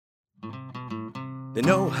They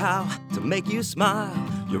know how to make you smile.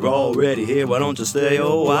 You're already here, why don't you stay a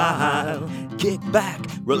while? Kick back,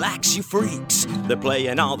 relax, you freaks. They're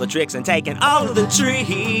playing all the tricks and taking all of the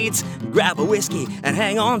treats. Grab a whiskey and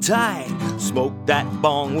hang on tight. Smoke that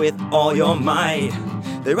bong with all your might.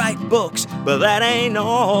 They write books, but that ain't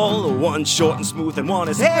all. One's short and smooth and one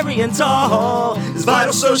is hairy and tall. It's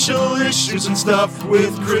Vital Social Issues and Stuff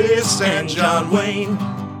with Chris and John Wayne.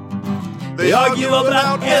 They argue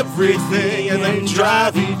about everything and then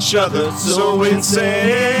drive each other so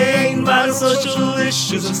insane. Vital Social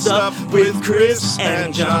Issues and Stuff with Chris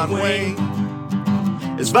and John Wayne.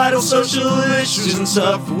 It's Vital Social Issues and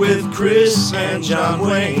Stuff with Chris and John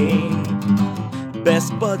Wayne.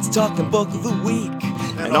 Best buds talking book of the week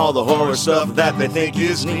and all the horror stuff that they think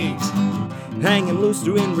is neat. Hanging loose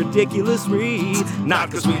doing ridiculous read, not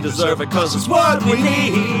because we deserve it, because it's what we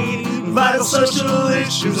need. Vital Social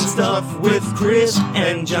Issues and Stuff with Chris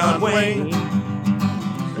and John Wayne.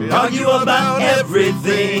 They argue about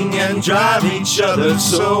everything and drive each other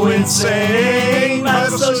so insane.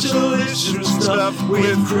 Vital Social Issues and Stuff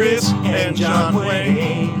with Chris and John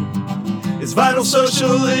Wayne. It's Vital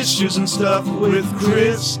Social Issues and Stuff with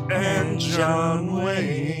Chris and John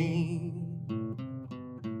Wayne.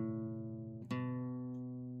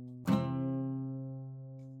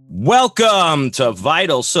 Welcome to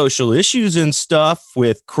Vital Social Issues and Stuff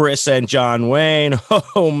with Chris and John Wayne.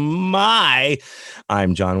 Oh my,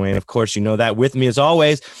 I'm John Wayne. Of course, you know that. With me as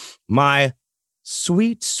always, my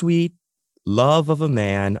sweet, sweet love of a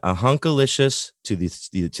man, a hunkalicious to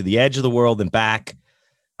the edge of the world and back.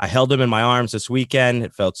 I held him in my arms this weekend.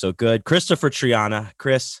 It felt so good. Christopher Triana.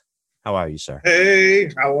 Chris, how are you, sir?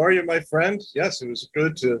 Hey, how are you, my friend? Yes, it was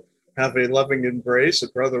good to have a loving embrace, a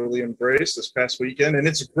brotherly embrace this past weekend. And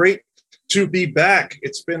it's great to be back.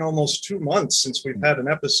 It's been almost 2 months since we've had an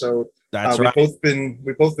episode. That's right.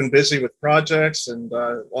 We've both been busy with projects and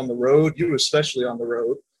on the road, you especially on the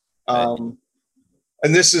road.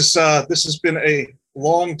 And this has been a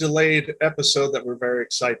long delayed episode that we're very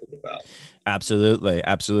excited about. Absolutely.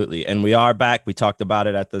 Absolutely. And we are back. We talked about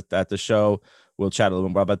it at the show. We'll chat a little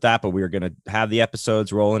more about that, but we're going to have the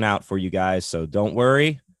episodes rolling out for you guys. So don't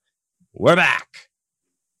worry. We're back.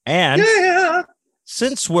 And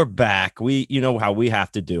since we're back, you know how we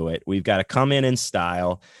have to do it. We've got to come in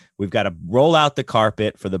style. We've got to roll out the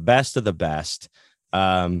carpet for the best of the best.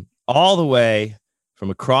 All the way from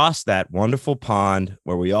across that wonderful pond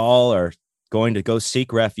where we all are going to go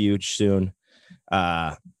seek refuge soon.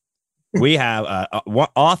 We have one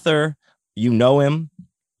author. You know him.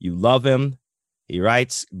 You love him. He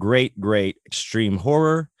writes great extreme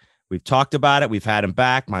horror. We've talked about it. We've had him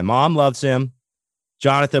back. My mom loves him.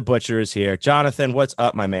 Jonathan Butcher is here. Jonathan, what's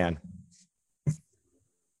up, my man?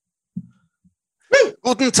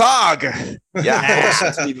 Guten Tag. Yeah,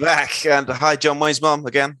 awesome to be back. And hi, John Wayne's mom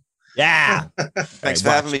again. Yeah. Thanks for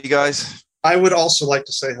having me, guys. I would also like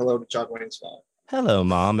to say hello to John Wayne's mom. Hello,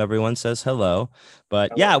 Mom. Everyone says hello.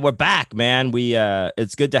 But yeah, we're back, man.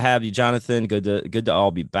 It's good to have you, Jonathan. Good to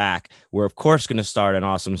all be back. We're of course going to start an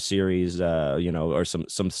awesome series, or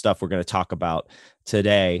some stuff we're going to talk about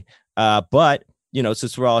today. But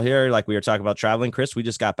since we're all here, like we were talking about traveling, Chris, we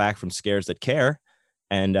just got back from Scares That Care,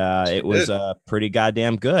 and it was pretty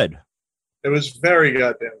goddamn good. It was very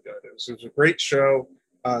goddamn good. It was a great show.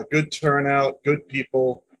 Good turnout. Good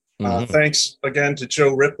people. Thanks again to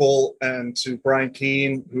Joe Ripple and to Brian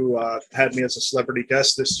Keene, who had me as a celebrity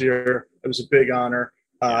guest this year. It was a big honor.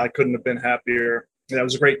 I couldn't have been happier. Yeah, it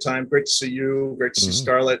was a great time. Great to see you. Great to see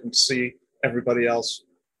Scarlett and see everybody else.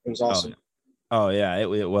 It was awesome. Oh yeah, it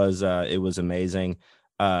was amazing.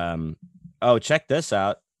 Check this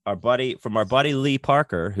out. Our buddy Lee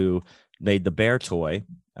Parker, who made the bear toy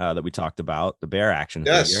that we talked about, the bear action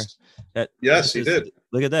figure. Yes, he did.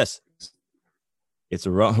 Look at this. It's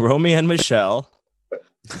Romy and Michelle.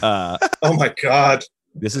 Oh my God.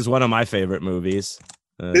 This is one of my favorite movies.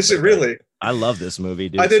 Is it really? I love this movie,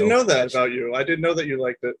 dude. I didn't know that about you. I didn't know that you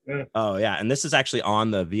liked it. Yeah. Oh yeah. And this is actually on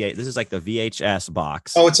the VH. This is like the VHS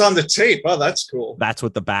box. Oh, it's on the tape. Oh, that's cool. That's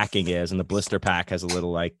what the backing is. And the blister pack has a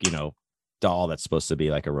little doll that's supposed to be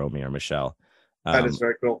like a Romy or Michelle. That is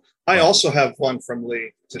very cool. I also have one from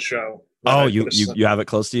Lee to show. Oh, you have it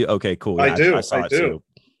close to you? Okay, cool. Yeah, I do. I saw it do. Too.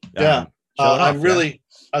 Yeah. I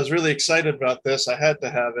was really excited about this. I had to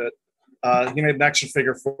have it. He made an action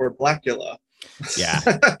figure for Blackula. Yeah.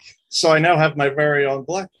 So I now have my very own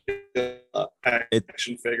Blackula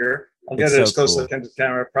action figure. I'll get it as close to the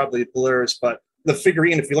camera. Probably blurs, but the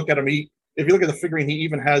figurine, if you look at him, if you look at the figurine, he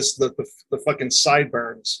even has the fucking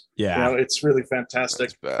sideburns. Yeah. It's really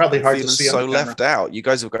fantastic. Probably hard to see. So left out. You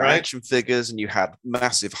guys have got action figures and you had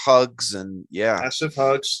massive hugs and massive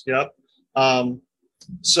hugs. Yep.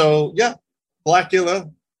 So yeah,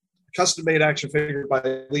 Blackula, custom made action figure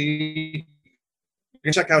by Lee. You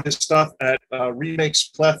can check out his stuff at Remakes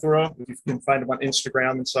Plethora. If you can find him on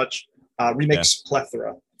Instagram and such. Remakes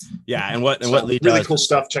Plethora. Yeah, and what Lee really does, cool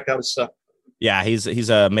stuff. Check out his stuff. Yeah, he's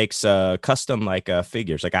makes custom like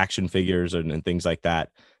figures, like action figures and things like that,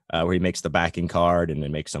 where he makes the backing card and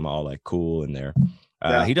then makes them all like cool in there.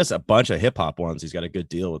 He does a bunch of hip hop ones. He's got a good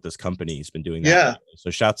deal with this company. He's been doing that. Yeah. So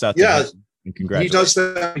shouts out to him and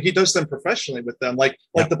congratulations. He does them professionally with them. Like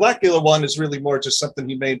the Blackula one is really more just something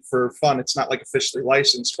he made for fun. It's not like officially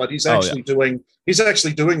licensed, but he's actually doing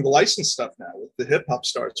the licensed stuff now with the hip hop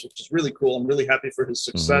stars, which is really cool. I'm really happy for his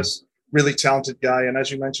success. Mm-hmm. Really talented guy. And as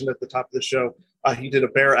you mentioned at the top of the show, he did a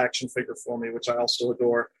bear action figure for me, which I also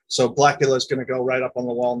adore. So Blackula is going to go right up on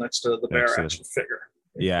the wall next to the bear action figure.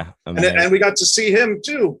 Yeah. And we got to see him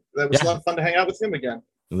too. That was a lot of fun to hang out with him again.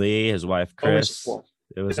 Lee, his wife, Chris.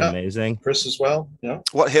 It was amazing. Chris as well. Yeah.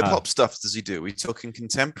 What hip hop stuff does he do? Are we talking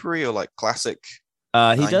contemporary or like classic?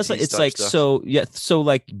 He does it's like stuff?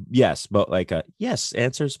 Yes, but like yes,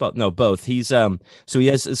 answers but no, both. He's so he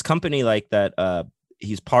has his company like that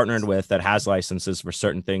he's partnered with that has licenses for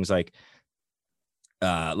certain things like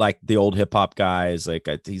the old hip hop guys, like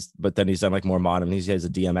he's done like more modern. He has a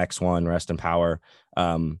DMX one, Rest in Power.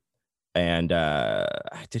 And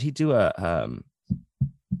did he do a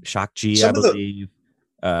Shock G, I believe?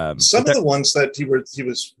 Some of the ones that he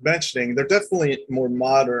was mentioning, they're definitely more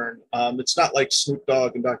modern. It's not like Snoop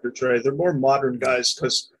Dogg and Dr. Dre. They're more modern guys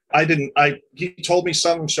because he told me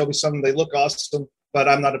some, showed me some, they look awesome, but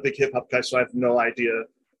I'm not a big hip hop guy, so I have no idea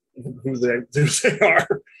who they are.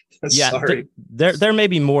 Yeah, sorry. They're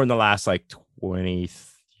maybe more in the last like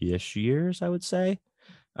 20-ish years, I would say.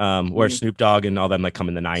 Where Snoop Dogg and all them like come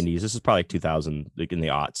in the 90s. This is probably 2000, like in the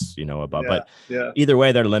aughts, above. But either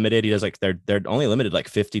way, they're limited. He does like they're only limited like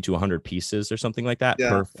 50 to 100 pieces or something like that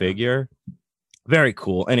per figure. Very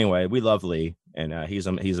cool. Anyway, we love Lee, and he's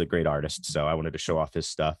a great artist. So I wanted to show off his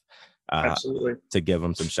stuff. Absolutely. To give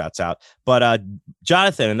him some shouts out. But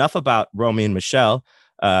Jonathan, enough about Romy and Michelle.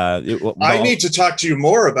 I need to talk to you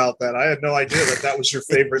more about that. I had no idea that was your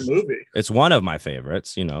favorite movie. It's one of my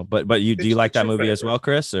favorites, but do you like that movie as well,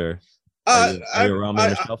 Chris? Or are you a Romy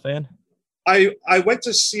and Michelle fan? I went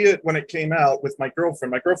to see it when it came out with my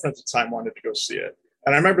girlfriend. My girlfriend at the time wanted to go see it,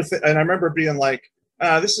 and I remember being like,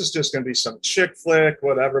 this is just going to be some chick flick,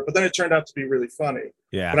 whatever. But then it turned out to be really funny.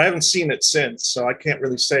 Yeah. But I haven't seen it since, so I can't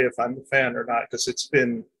really say if I'm a fan or not because it's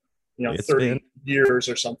been, 30 years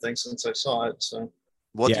or something since I saw it. So.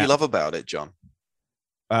 What do you love about it, John?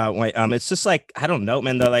 It's just like, I don't know,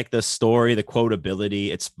 man. Like the story, the quotability.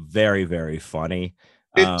 It's very, very funny.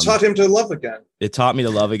 It taught him to love again. It taught me to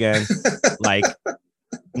love again. Like,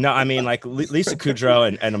 no, I mean, like Lisa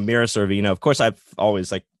Kudrow and Mira Sorvino. Of course, I've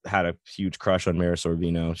always like had a huge crush on Mira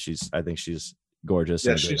Sorvino. I think she's gorgeous.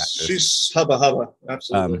 Yeah, she's hubba.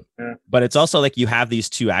 Absolutely. But it's also like you have these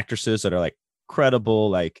two actresses that are like credible,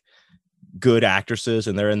 like good actresses,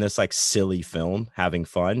 and they're in this like silly film having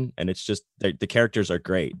fun, and it's just the characters are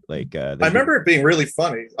great. Like I remember it being really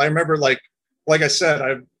funny. I remember like I said,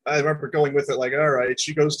 I remember going with it like, all right,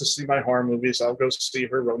 she goes to see my horror movies, I'll go see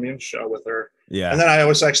her Romy and show with her. Yeah. And then I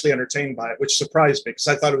was actually entertained by it, which surprised me because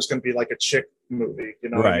I thought it was going to be like a chick movie,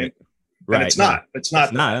 right. What I mean? Right. And it's not. It's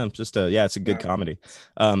not. It's just it's a good comedy.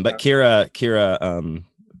 But Kira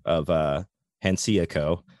of Hansia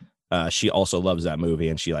Co. She also loves that movie,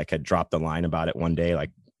 and she like had dropped the line about it one day, like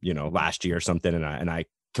last year or something, and I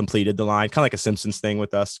completed the line, kind of like a Simpsons thing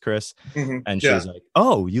with us, Chris. Mm-hmm. And she was like,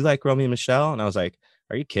 "Oh, you like Romy and Michelle?" And I was like,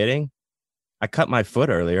 "Are you kidding? I cut my foot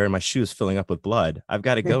earlier, and my shoe's filling up with blood. I've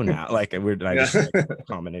got to go now." Like I just like,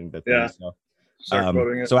 commenting the thing.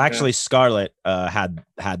 So actually, Scarlett had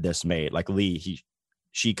this made. Like Lee,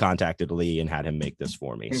 she contacted Lee and had him make this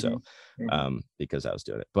for me. So because I was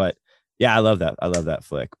doing it, but. Yeah, I love that. I love that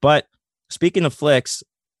flick. But speaking of flicks,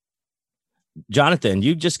 Jonathan,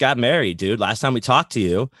 you just got married, dude. Last time we talked to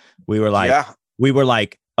you, we were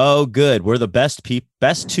like, oh, good. We're the best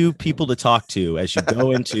two people to talk to as you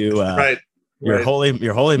go into your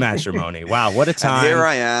holy matrimony. Wow, what a time! And here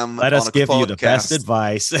I am. Let us give you the best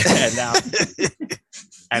advice.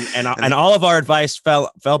 And now, and all of our advice fell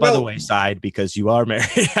by the wayside because you are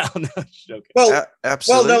married. No, well,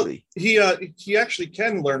 absolutely. Well, no, he actually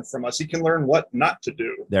can learn from us. He can learn what not to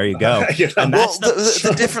do. There you go. And well,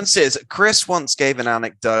 the difference is Chris once gave an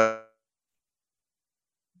anecdote.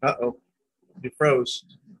 Uh-oh. You froze.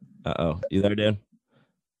 Uh-oh. You there, dude?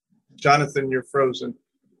 Jonathan, you're frozen.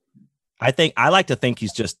 I like to think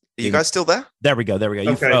he's just. Are you guys still there? There we go.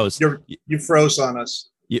 You froze. You froze on us.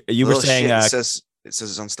 You were saying it says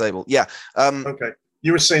it's unstable. Yeah. Okay.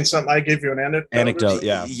 You were saying something. I gave you an anecdote.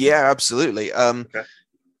 Yeah. Yeah, absolutely. Okay.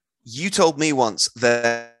 You told me once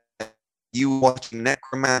that you were watching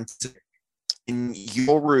Necromantic in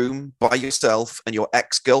your room by yourself, and your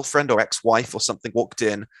ex-girlfriend or ex-wife or something walked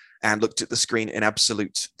in and looked at the screen in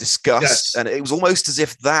absolute disgust. Yes. And it was almost as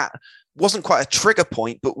if that wasn't quite a trigger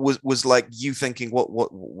point, but was like you thinking,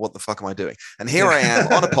 what the fuck am I doing? And here I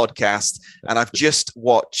am on a podcast, and I've just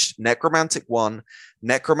watched Necromantic 1,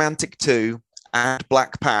 Necromantic 2, and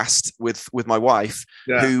Black Past with my wife,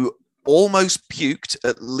 who almost puked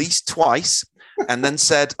at least twice, and then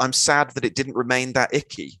said, I'm sad that it didn't remain that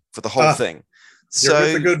icky for the whole thing. You're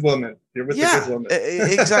with a good woman. You're with a good woman.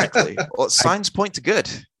 Exactly. Well, signs point to good.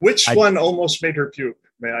 Which one almost made her puke,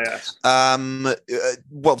 may I ask?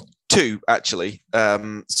 Well, 2, actually.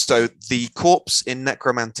 So the corpse in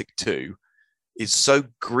Necromantic 2 is so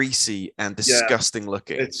greasy and disgusting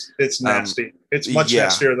looking. It's nasty. It's much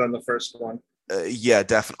nastier than the first one. Yeah,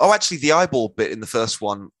 definitely. Oh, actually, the eyeball bit in the first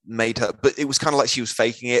one made her, but it was kind of like she was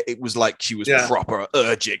faking it. It was like she was proper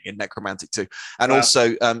urging in Necromantic 2. And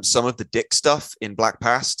also some of the dick stuff in Black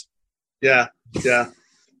Past. Yeah.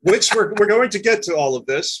 Which we're going to get to all of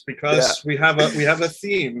this because we have a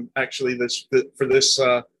theme actually for this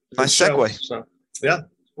nice show. Segue. So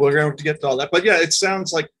we're going to get to all that. But it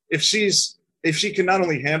sounds like if she can not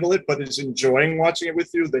only handle it, but is enjoying watching it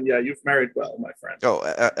with you, then you've married well, my friend. Oh,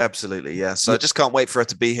 absolutely. Yeah. So I just can't wait for her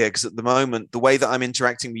to be here, because at the moment, the way that I'm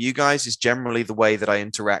interacting with you guys is generally the way that I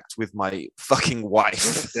interact with my fucking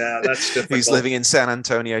wife. Yeah, that's difficult. Who's living in San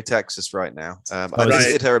Antonio, Texas right now. I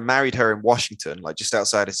visited her and married her in Washington, like just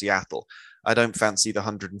outside of Seattle. I don't fancy the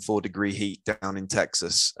 104-degree heat down in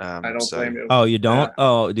Texas. I don't blame you. Oh, you don't? Yeah.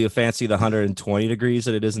 Oh, do you fancy the 120 degrees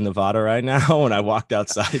that it is in Nevada right now? When I walked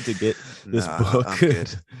outside to get this book. I'm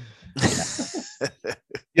good.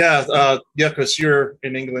 Because you're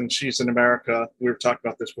in England, she's in America. We were talking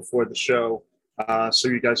about this before the show. So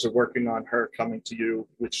you guys are working on her coming to you,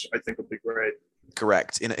 which I think will be great.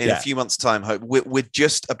 Correct. In a few months' time, Hope, we're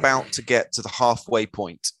just about to get to the halfway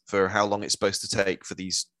point for how long it's supposed to take for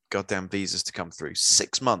these goddamn visas to come through.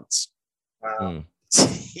 6 months. Wow.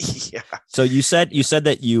 Yeah. So you said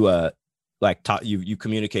that you you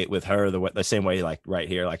communicate with her the same way, like right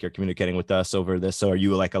here, like you're communicating with us over this. So are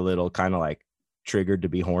you like a little kind of like triggered to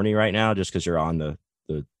be horny right now just because you're on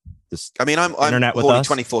this? I mean, I'm internet with horny us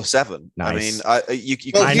 24/7. Nice. I mean, you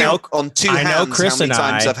can count on two hands Chris how many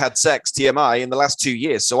times I've had sex TMI in the last 2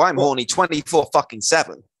 years. So I'm horny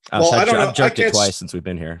 24/7. I've jerked it twice since we've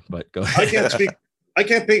been here, but go ahead. I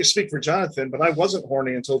can't speak for Jonathan, but I wasn't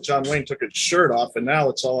horny until John Wayne took his shirt off, and now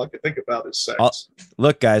it's all I can think about is sex.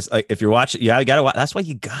 Look, guys, if you're watching, you gotta watch. That's why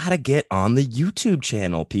you gotta get on the YouTube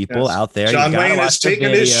channel, people out there. John Wayne is taking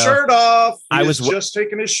his shirt off. I was just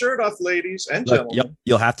taking his shirt off, ladies and gentlemen.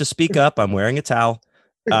 You'll have to speak up. I'm wearing a towel.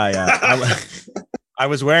 I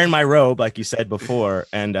was wearing my robe, like you said before,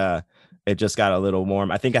 and it just got a little warm.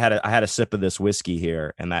 I think I had a sip of this whiskey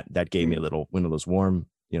here, and that gave me a little one of those warm,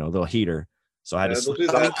 little heater. So I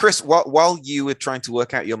mean, Chris, while you were trying to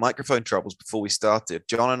work out your microphone troubles before we started,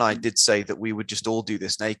 John and I did say that we would just all do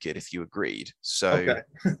this naked if you agreed. So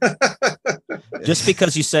just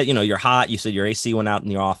because you said, you're hot, you said your AC went out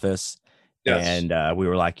in your office, and we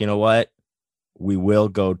were like, you know what? We will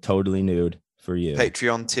go totally nude for you.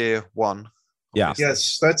 Patreon tier 1. Yeah.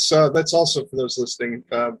 Yes, that's also for those listening.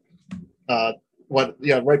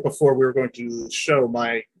 Right before we were going to do the show,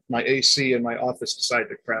 my AC in my office decided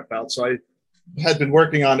to crap out. So I had been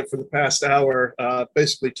working on it for the past hour,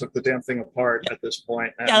 basically took the damn thing apart at this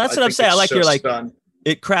point. And that's what I'm saying. I like you're like, done.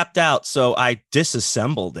 It crapped out, so I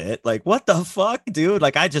disassembled it. Like, what the fuck, dude?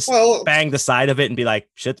 Like, I just banged the side of it and be like,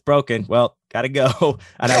 shit's broken. Well, gotta go.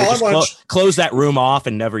 And I just close that room off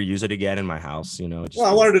and never use it again in my house, I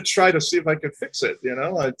wanted to try to see if I could fix it,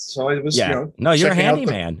 So I was, No, you're a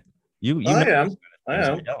handyman. I am.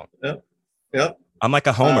 Yep. I'm like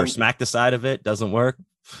a homer. Smack the side of it, doesn't work.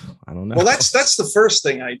 I don't know. Well, that's the first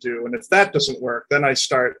thing I do, and if that doesn't work, then I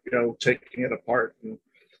start, taking it apart and,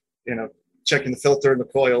 checking the filter and the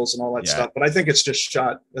coils and all that stuff. But I think it's just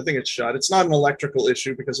shot. It's not an electrical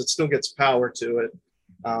issue because it still gets power to it.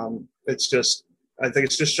 I think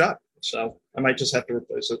it's just shot. So I might just have to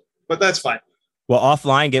replace it, but that's fine. Well,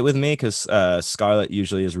 offline, get with me because Scarlett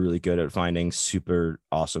usually is really good at finding super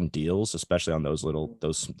awesome deals, especially on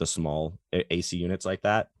the small AC units like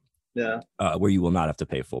that. Yeah. Where you will not have to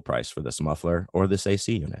pay full price for this muffler or this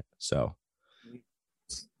AC unit. So.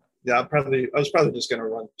 Yeah, I was probably just going to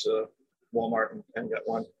run to Walmart and get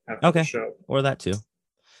one after the show. Or that too.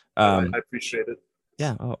 I appreciate it.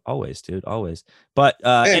 Yeah, always, dude, always. But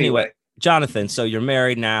anyway, Jonathan, so you're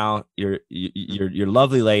married now. You're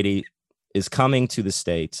lovely lady. is coming to the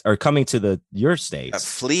States, or coming to your states,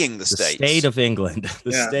 fleeing the States, state of England,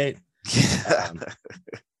 the Yeah. state.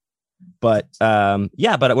 But I'm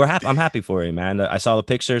happy for you, man. I saw the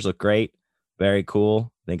pictures, look great, very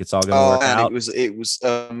cool. I think it's all gonna work out. It was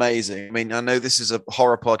amazing. I mean, I know this is a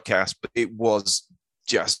horror podcast, but it was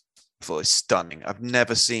just stunning. I've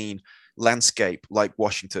never seen landscape like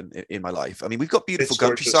Washington in my life. I mean, we've got beautiful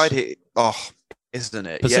countryside here. Oh, isn't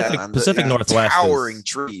it? Pacific Northwest, towering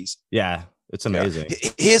trees. Yeah, it's amazing. Yeah.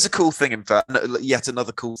 Here's a cool thing. In fact, yet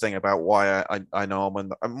another cool thing about why I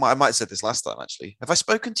know I might have said this last time. Actually, have I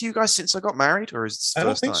spoken to you guys since I got married, or is it I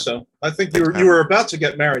don't think so. I think you were about to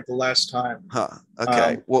get married the last time. Huh.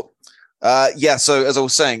 Okay. So as I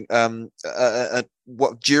was saying,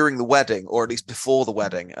 during the wedding, or at least before the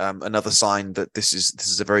wedding, another sign that this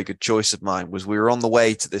is a very good choice of mine was we were on the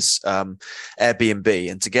way to this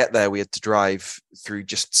Airbnb, and to get there we had to drive through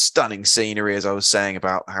just stunning scenery, as I was saying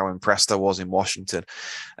about how impressed I was in Washington.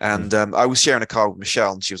 And I was sharing a car with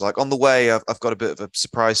Michelle, and she was like, on the way I've got a bit of a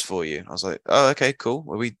surprise for you. I was like, oh, okay, cool.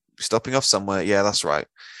 Are we stopping off somewhere? Yeah, that's right.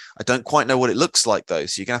 I don't quite know what it looks like, though,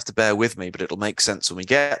 so you're going to have to bear with me, but it'll make sense when we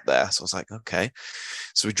get there. So I was like, okay.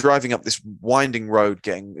 So we're driving up this winding road,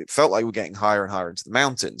 it felt like we're getting higher and higher into the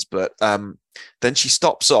mountains, but then she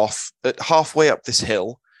stops off at halfway up this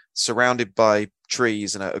hill, surrounded by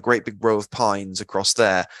trees and a great big row of pines across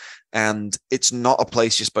there. And it's not a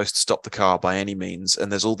place you're supposed to stop the car by any means.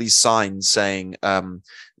 And there's all these signs saying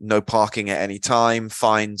no parking at any time,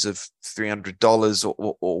 fines of $300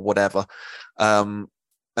 or whatever.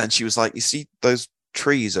 And she was like, you see those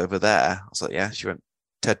trees over there? I was like, yeah. She went,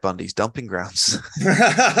 Ted Bundy's dumping grounds.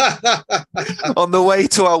 On the way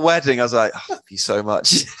to our wedding, I was like, oh, thank you so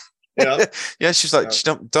much. Yeah. Yeah. She's like,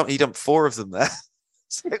 he dumped 4 of them there.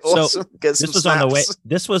 Like, awesome. So this was on the way.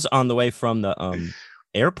 This was on the way from the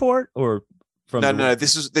airport, or from no.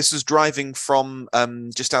 This was driving from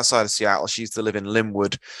just outside of Seattle. She used to live in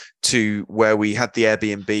Linwood, to where we had the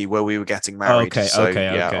Airbnb where we were getting married. Okay.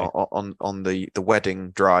 On the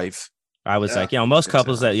wedding drive. I was like, most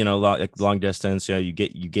couples that long distance, you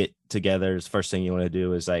get together. The first thing you want to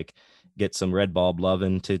do is like get some red bulb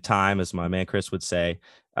loving to time, as my man Chris would say.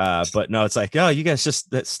 But no, it's like, you guys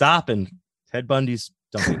just stop and Ted Bundy's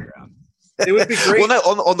dumping ground. It would be great. Well, no,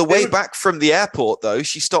 on the way back from the airport, though,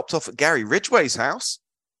 she stopped off at Gary Ridgway's house.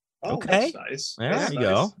 Oh, okay, that's nice. Yeah, there you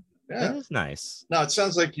go. Yeah, that is nice. No, it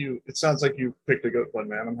sounds like you picked a good one,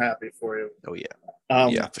 man. I'm happy for you. Oh yeah,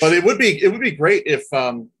 but sure. It would be great if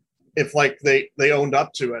like they owned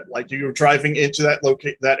up to it, like you were driving into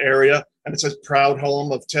that area and it says "Proud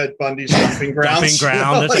Home of Ted Bundy's Dumping Grounds." Dumping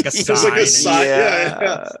ground. There's like a sign. There's like a sign.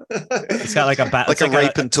 Yeah. It's got like a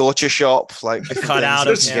rape and torture shop, like a cutout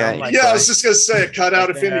of him. I was just gonna say a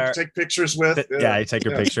cutout of him you can take pictures with. Yeah, you take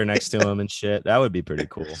your picture next to him and shit. That would be pretty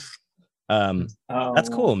cool. That's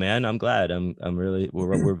cool, man. I'm glad.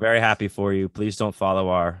 We're very happy for you. Please don't follow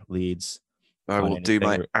our leads. I will do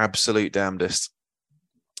my absolute damnedest.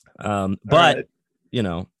 But right.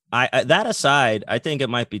 I that aside, I think it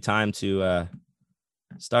might be time to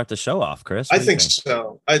start the show off, Chris. I think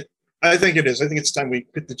so. I think it is. I think it's time we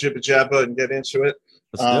quit the jibba jabba and get into it.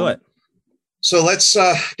 Let's do it. So let's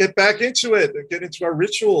get back into it. Get into our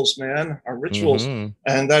rituals, man. Our rituals. Mm-hmm.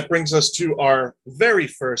 And that brings us to our very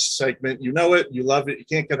first segment. You know it. You love it. You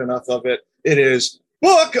can't get enough of it. It is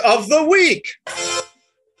Book of the Week.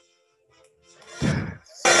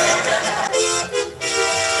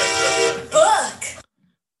 Book.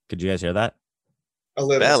 Could you guys hear that? A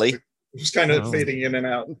little. Barely. It was kind of fading in and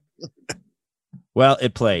out. Well,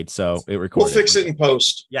 it played, so it recorded. We'll fix it in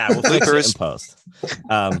post. Yeah, we'll fix it in post.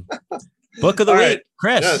 Book of the week,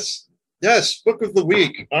 Chris. Yes, Book of the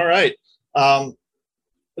Week. All right.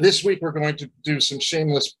 This week we're going to do some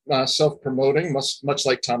shameless self-promoting, much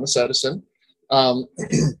like Thomas Edison. And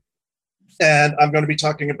I'm going to be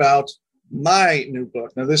talking about my new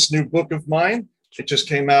book. Now, this new book of mine, it just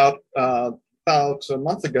came out about a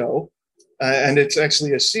month ago. And it's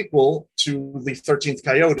actually a sequel to The 13th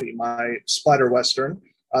Coyote, my splatter Western.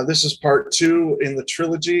 This is part 2 in the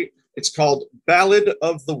trilogy. It's called Ballad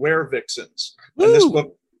of the Were-Vixens. And this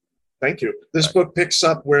book, thank you. This book picks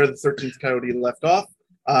up where The 13th Coyote left off.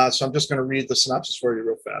 So I'm just going to read the synopsis for you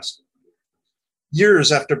real fast.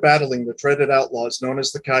 Years after battling the dreaded outlaws known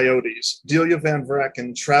as the Coyotes, Delia Van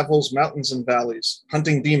Vraken travels mountains and valleys,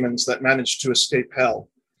 hunting demons that manage to escape hell.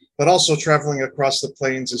 But also traveling across the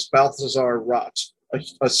plains is Balthazar Rot,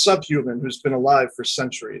 a subhuman who's been alive for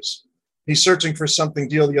centuries. He's searching for something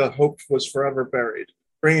Delia hoped was forever buried,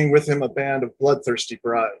 bringing with him a band of bloodthirsty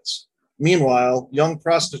brides. Meanwhile, young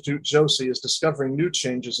prostitute Josie is discovering new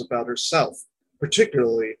changes about herself,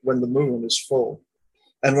 particularly when the moon is full.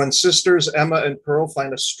 And when sisters Emma and Pearl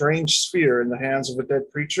find a strange sphere in the hands of a dead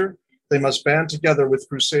preacher, they must band together with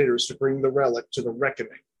crusaders to bring the relic to the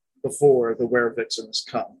reckoning before the Werevixens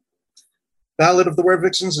come. Ballad of the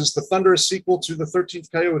Werevixens is the thunderous sequel to The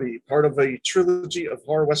 13th Coyote, part of a trilogy of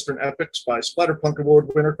horror Western epics by Splatterpunk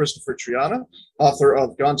Award winner Christopher Triana, author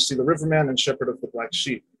of Gone to See the Riverman and Shepherd of the Black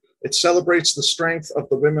Sheep. It celebrates the strength of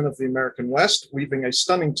the women of the American West, weaving a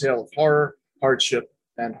stunning tale of horror, hardship,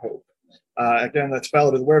 and hope. Again, that's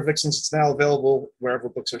Ballad of the Werevixens. It's now available wherever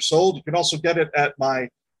books are sold. You can also get it at my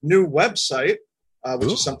new website,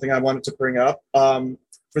 which is something I wanted to bring up.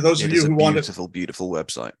 For those of you who want to... beautiful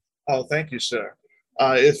website. Oh, thank you, sir.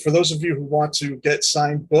 For those of you who want to get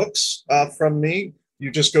signed books from me,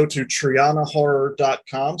 you just go to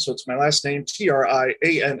trianahorror.com. So it's my last name,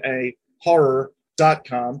 TRIANA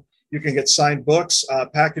horror.com. You can get signed books,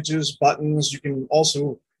 packages, buttons. You can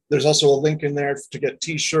also, there's also a link in there to get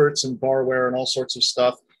t-shirts and barware and all sorts of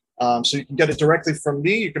stuff. So you can get it directly from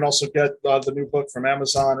me. You can also get the new book from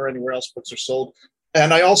Amazon or anywhere else books are sold.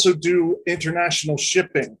 And I also do international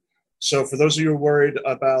shipping. So for those of you who are worried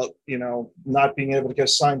about, not being able to get a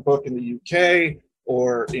signed book in the UK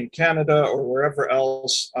or in Canada or wherever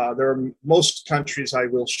else, there are most countries I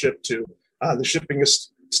will ship to. The shipping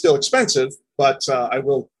is still expensive, but I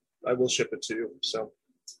will ship it to you. So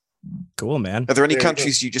cool, man. Are there any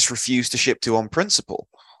countries you just refuse to ship to on principle?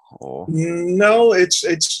 Or? No, it's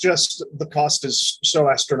just the cost is so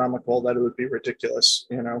astronomical that it would be ridiculous.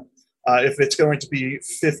 If it's going to be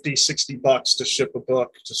 $50-$60 to ship a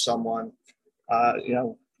book to someone,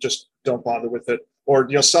 just don't bother with it. Or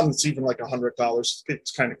some it's even like $100.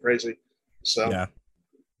 It's kind of crazy. So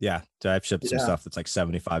yeah. I've shipped some stuff that's like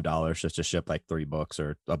 $75 just to ship like 3 books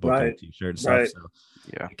or a book and a t-shirt and stuff. Right. So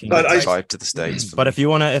yeah, but I drive to the States. But if you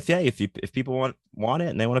want to, if people want it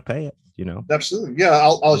and they want to pay it, absolutely,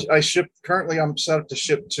 yeah. I ship currently. I'm set up to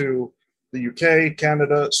ship to the UK,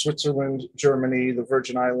 Canada, Switzerland, Germany, the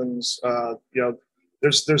Virgin Islands.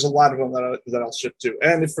 There's a lot of them that I'll ship to.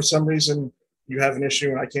 And if for some reason you have an issue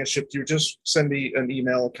and I can't ship to you, just send me an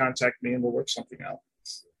email, contact me, and we'll work something out.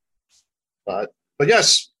 But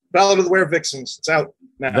yes, Ballad of the Werevixens. It's out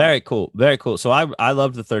now. Very cool. Very cool. So I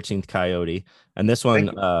loved the 13th Coyote, and this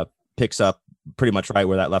one picks up pretty much right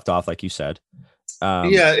where that left off, like you said.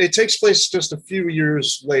 It takes place just a few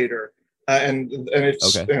years later. And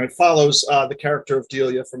it follows the character of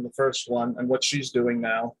Delia from the first one and what she's doing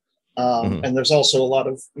now. And there's also a lot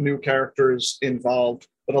of new characters involved,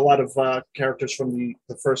 but a lot of characters from the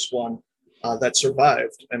first one that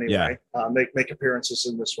survived anyway make appearances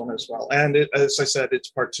in this one as well. And as I said, it's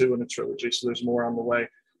part 2 in a trilogy, so there's more on the way.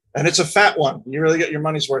 And it's a fat one. You really get your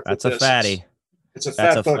money's worth. That's a fatty. It's a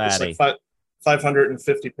fat book. Fatty. It's like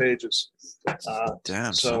 550 pages.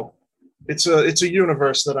 Damn. So. It's a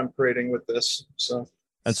universe that I'm creating with this. So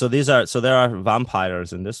there are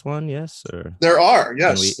vampires in this one, yes? Or there are,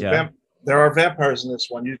 yes. There are vampires in this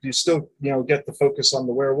one. You still get the focus on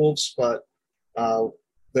the werewolves, but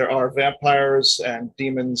there are vampires and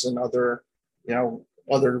demons and other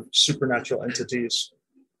supernatural entities.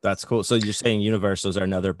 That's cool. So you're saying universe? Is there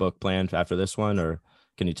another book planned after this one, or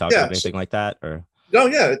can you talk about anything like that? Or no,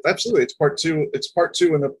 yeah, absolutely. It's part 2. It's part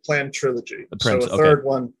 2 in the planned trilogy.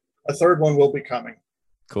 A third one will be coming.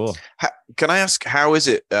 Cool. Can I ask, how is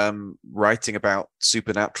it writing about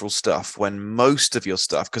supernatural stuff when most of your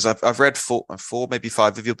stuff, because I've read 4, maybe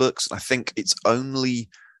 5 of your books, and I think it's only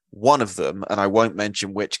one of them, and I won't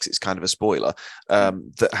mention which because it's kind of a spoiler,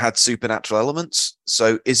 that had supernatural elements.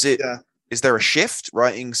 So is there a shift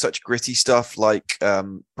writing such gritty stuff like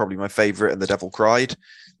probably my favorite and The Devil Cried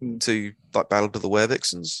to like Battle of the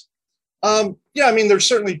Werevixens? They're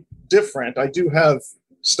certainly different. I do have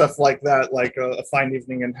stuff like that, like a Fine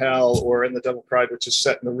Evening in Hell or In the Devil Cried, which is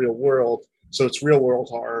set in the real world. So it's real world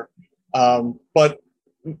horror. But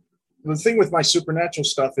the thing with my supernatural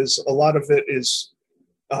stuff is a lot of it is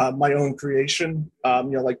my own creation.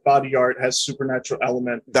 Like Body Art has supernatural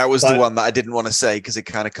element. That was the one that I didn't want to say because it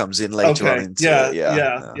kind of comes in later on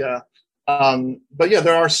into But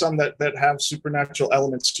there are some that have supernatural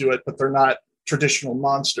elements to it, but they're not traditional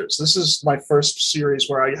monsters. This is my first series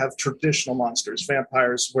where I have traditional monsters,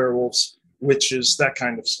 vampires, werewolves, witches, that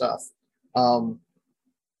kind of stuff. But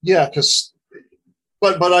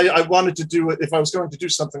I wanted to do it. If I was going to do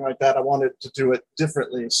something like that, I wanted to do it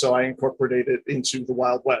differently. So I incorporated it into the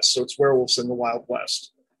Wild West. So it's werewolves in the Wild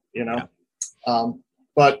West, So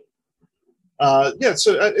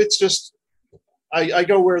it's just, I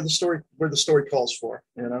go where the story calls for,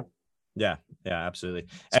 Yeah, absolutely.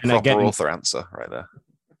 It's and again, author answer right there.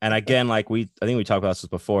 And again, I think we talked about this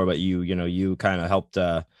before, but you kind of helped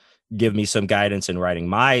give me some guidance in writing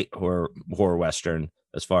my horror Western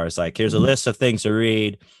as far as like, here's a list of things to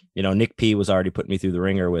read. You know, Nick P was already putting me through the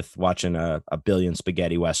ringer with watching a billion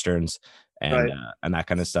spaghetti westerns and that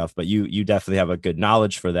kind of stuff. But you definitely have a good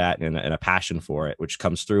knowledge for that and a passion for it, which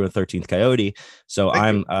comes through in 13th Coyote. So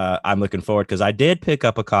I'm looking forward, because I did pick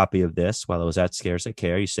up a copy of this while I was at Scares at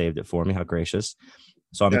Care. You saved it for me. How gracious.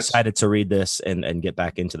 So I'm excited to read this and get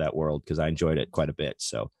back into that world, because I enjoyed it quite a bit.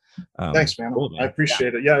 So thanks, man. Cool, man. I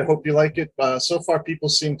appreciate it. Yeah, I hope you like it. So far, people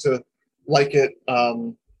seem to like it.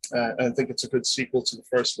 I think it's a good sequel to the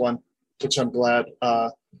first one, which I'm glad.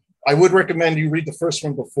 I would recommend you read the first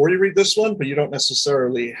one before you read this one, but you don't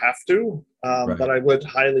necessarily have to. But I would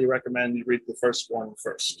highly recommend you read the first one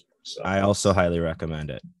first. So. I also highly recommend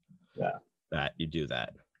it. Yeah, that you do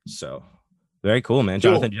that. So very cool, man.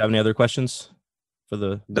 Jonathan, do you have any other questions?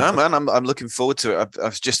 No, man, I'm looking forward to it.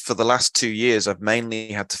 I've just, for the last 2 years, I've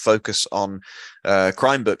mainly had to focus on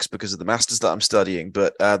crime books because of the masters that I'm studying.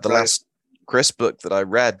 But the last Chris book that I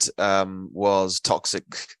read was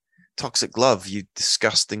Toxic Love, you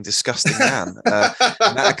disgusting man. And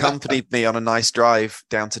that accompanied me on a nice drive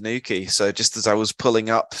down to Newquay. So just as I was pulling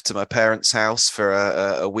up to my parents' house for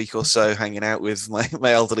a week or so, hanging out with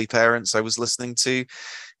my elderly parents, I was listening to,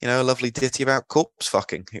 a lovely ditty about corpse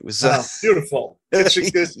fucking. It was beautiful. Gets you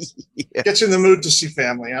in the mood to see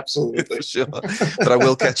family. Absolutely. For sure. But I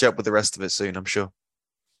will catch up with the rest of it soon, I'm sure.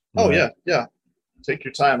 Oh yeah. Take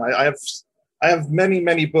your time. I have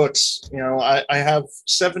many books. I have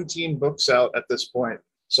 17 books out at this point,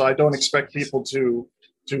 so I don't expect people to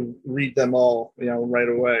read them all, right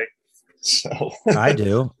away. So I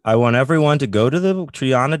do. I want everyone to go to the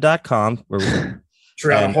Triana.com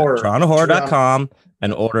TrianaHorror.com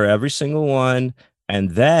and order every single one, and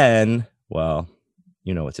then, well,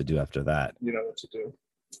 you know what to do after that. You know what to do.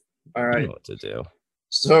 All right. You know what to do.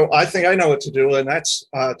 So I think I know what to do, and that's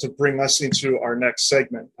to bring us into our next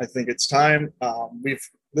segment. I think it's time.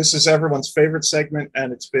 This is everyone's favorite segment,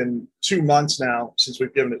 and it's been 2 months now since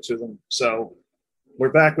we've given it to them. So we're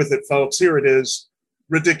back with it, folks. Here it is,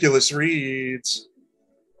 Ridiculous Reads.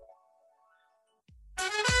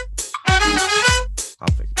 I'll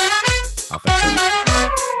fix it.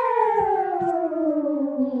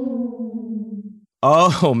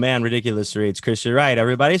 Oh man, Ridiculous Reads. Chris, you're right.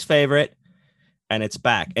 Everybody's favorite. And it's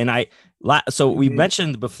back. And we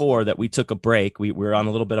mentioned before that we took a break. We were on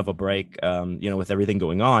a little bit of a break, with everything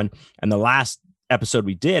going on. And the last episode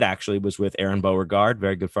we did actually was with Aaron Beauregard,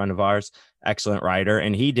 very good friend of ours, excellent writer.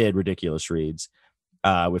 And he did Ridiculous Reads,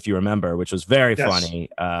 if you remember, which was very funny.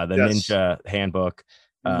 Ninja handbook.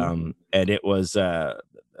 And it was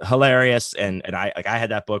hilarious. And I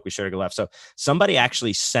had that book. We shared a good laugh. So somebody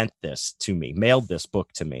actually sent this to me, mailed this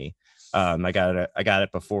book to me. I got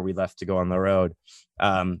it before we left to go on the road.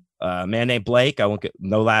 A man named Blake. I won't get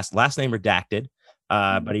no last name redacted,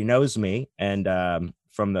 but he knows me. And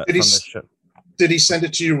from the show. Did he send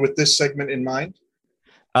it to you with this segment in mind?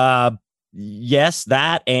 Yes,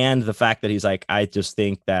 that, and the fact that he's like, I just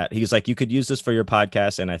think that he's like, you could use this for your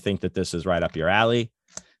podcast, and I think that this is right up your alley.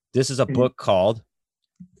 This is a book called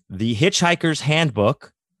The Hitchhiker's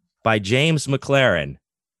Handbook by James McLaren.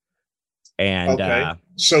 And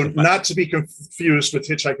so not to be confused with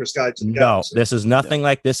Hitchhiker's Guide to the Galaxy. No, this is nothing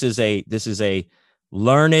like this. Is a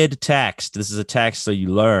learned text. This is a text so you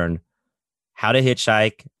learn how to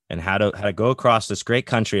hitchhike and how to go across this great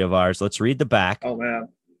country of ours. Let's read the back. Oh man.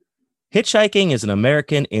 Hitchhiking is an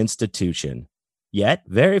American institution, yet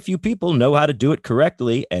very few people know how to do it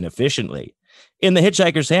correctly and efficiently. In the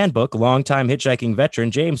Hitchhiker's Handbook, longtime hitchhiking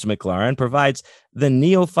veteran James McLaren provides the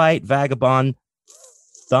neophyte vagabond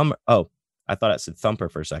I thought it said Thumper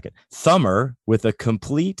for a second. Thumber with a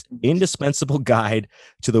complete, indispensable guide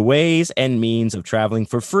to the ways and means of traveling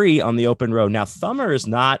for free on the open road. Now, Thumber is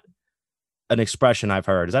not an expression I've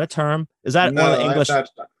heard. Is that a term? Is that one of the English?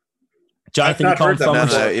 Jonathan, you call him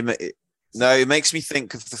Thumber? No, it makes me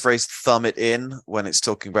think of the phrase "thumb it in" when it's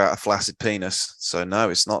talking about a flaccid penis. So no,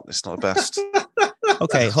 it's not. It's not the best.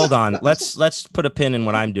 Okay, hold on. Let's put a pin in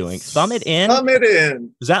what I'm doing. Thumb it in. Thumb it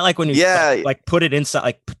in. Is that like when you like put it inside?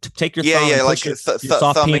 Like take your thumb and like your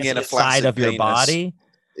soft thumbing in a side of your body.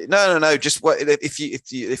 No. Just what if you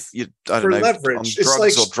I don't know, leverage. on drugs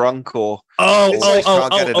like, or drunk or I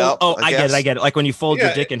get it. Like when you fold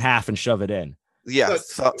your dick in half and shove it in. Yeah,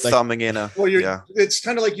 thumbing in a. Well, it's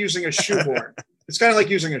kind of like using a shoehorn.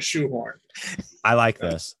 I like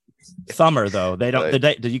this. Thumber though, they don't.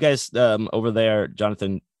 Did you guys over there,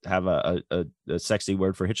 Jonathan, have a sexy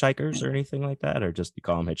word for hitchhikers or anything like that, or just you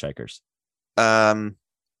call them hitchhikers?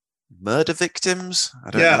 Murder victims. I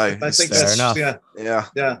don't know. I think that's enough.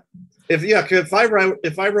 Yeah. If I wrote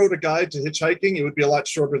a guide to hitchhiking, it would be a lot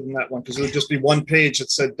shorter than that one because it would just be one page that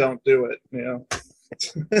said "Don't do it."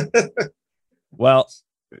 Well,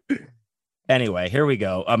 anyway, here we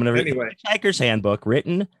go. I'm going to read Anyway. the Hitchhiker's Handbook,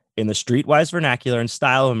 written in the streetwise vernacular and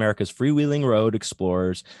style of America's freewheeling road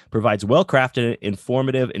explorers, provides well-crafted,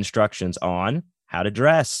 informative instructions on how to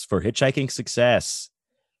dress for hitchhiking success,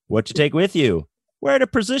 what to take with you, where to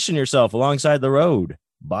position yourself alongside the road,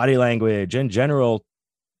 body language, and general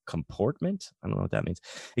comportment. I don't know what that means.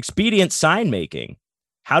 Expedient sign making,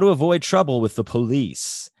 how to avoid trouble with the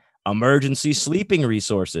police, emergency sleeping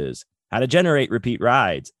resources, how to generate repeat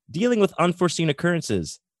rides, dealing with unforeseen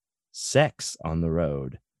occurrences, sex on the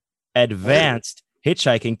road, advanced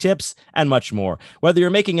hitchhiking tips, and much more. Whether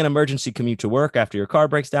you're making an emergency commute to work after your car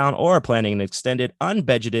breaks down or planning an extended,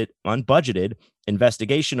 unbudgeted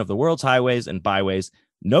investigation of the world's highways and byways,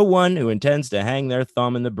 no one who intends to hang their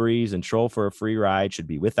thumb in the breeze and troll for a free ride should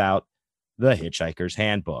be without the Hitchhiker's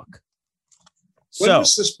Handbook. When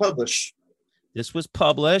was this published? This was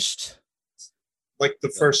published like the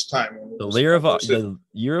first time. The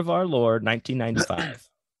year of our Lord, 1995.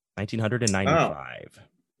 1995.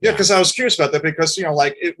 Yeah, because I was curious about that because, you know,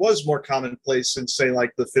 like it was more commonplace in, say,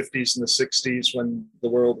 like the 50s and the 60s when the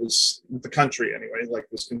world was, the country anyway, like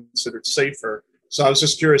was considered safer. So I was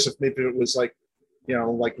just curious if maybe it was like, you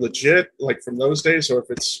know, like legit, like from those days, or if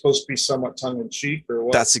it's supposed to be somewhat tongue in cheek or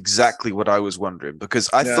what. That's exactly what I was wondering because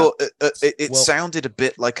I thought it sounded a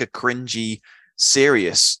bit like a cringy,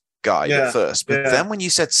 serious guide at first. But then when you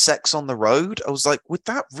said sex on the road, I was like, would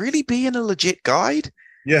that really be in a legit guide?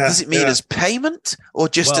 Yeah. Does it mean as payment or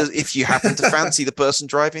just as if you happen to fancy the person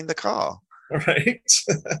driving the car? Right.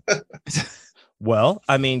 Well,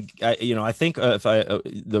 I mean, you know, I think if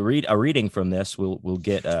a reading from this will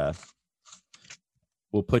get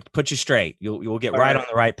we'll put you straight. You'll get right on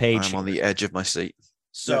the right page. I'm on the edge of my seat.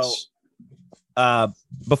 So,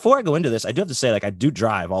 before I go into this, I do have to say, like, I do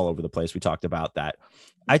drive all over the place. We talked about that.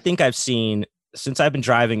 I think I've seen, since I've been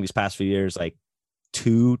driving these past few years, like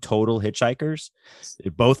 2 total hitchhikers.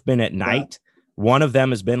 They've both been at night. One of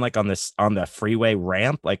them has been like on the freeway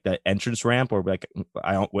ramp, like the entrance ramp, or like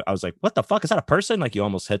I was like, what the fuck, is that a person? Like you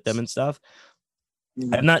almost hit them and stuff.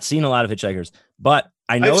 I've not seen a lot of hitchhikers, but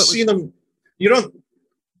I know I've seen them. You don't.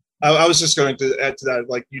 I was just going to add to that,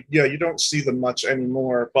 like you don't see them much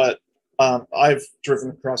anymore. But I've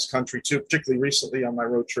driven across country too, particularly recently on my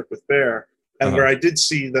road trip with Bear. And where I did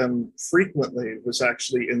see them frequently was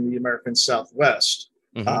actually in the American Southwest,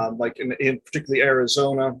 like in particularly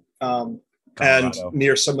Arizona and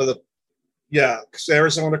near some of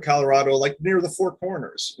Arizona, Colorado, like near the Four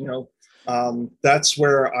Corners, you know, that's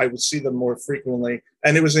where I would see them more frequently.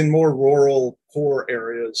 And it was in more rural, poor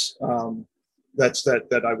areas.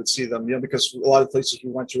 That I would see them, you know, because a lot of places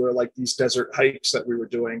we went to were like these desert hikes that we were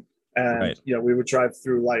doing. And, you know, we would drive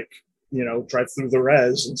through the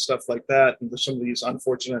res and stuff like that. And some of these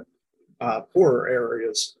unfortunate poorer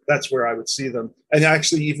areas, that's where I would see them. And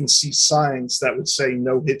actually even see signs that would say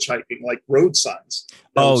no hitchhiking, like road signs.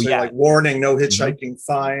 Like warning, no hitchhiking,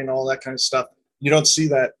 fine, all that kind of stuff. You don't see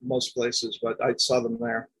that most places, but I saw them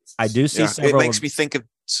there. I do see several. It makes me think of,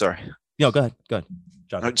 sorry. No, go ahead.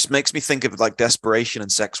 John. It just makes me think of like desperation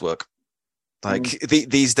and sex work. Like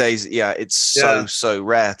these days, it's so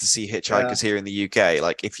rare to see hitchhikers here in the UK.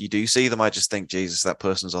 Like if you do see them, I just think, Jesus, that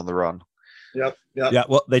person's on the run. Yep. Yeah.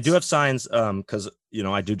 Well, they do have signs because, you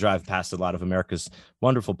know, I do drive past a lot of America's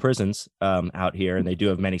wonderful prisons out here, and they do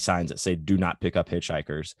have many signs that say "Do not pick up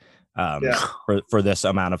hitchhikers" for this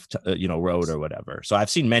amount of road or whatever. So I've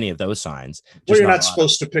seen many of those signs. Well, you're not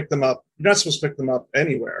supposed to pick them up. You're not supposed to pick them up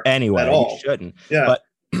anywhere. Anyway, at all. You shouldn't. Yeah. But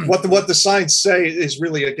what the signs say is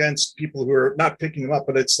really against people who are not picking them up,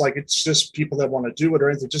 but it's just people that want to do it, or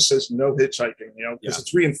anything. It just says no hitchhiking, you know, because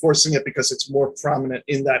it's reinforcing it because it's more prominent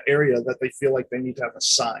in that area that they feel like they need to have a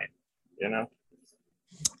sign, you know.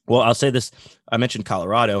 Well, I'll say this. I mentioned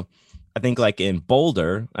Colorado. I think like in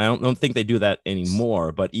Boulder, I don't think they do that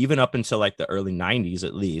anymore, but even up until like the early 90s,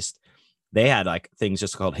 at least, they had like things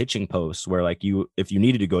just called hitching posts where like if you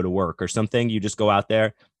needed to go to work or something, you just go out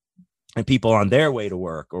there. And people on their way to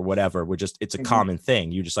work or whatever it's a common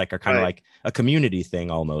thing. You just like are kind of like a community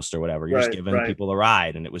thing almost or whatever. You're just giving people a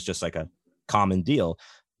ride, and it was just like a common deal.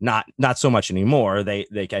 Not so much anymore.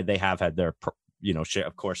 They have had their, you know, share.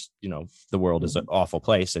 Of course, you know, the world is an awful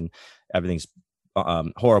place and everything's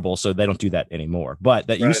horrible. So they don't do that anymore. But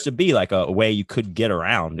that used to be like a way you could get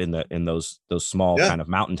around in those small kind of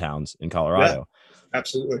mountain towns in Colorado. Yeah,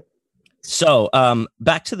 absolutely. So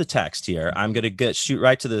back to the text here. I'm going to shoot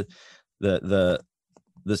right to the I'm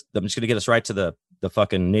just going to get us right to the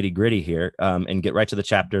fucking nitty gritty here, and get right to the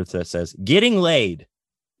chapter that says getting laid.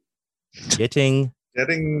 Getting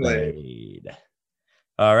laid.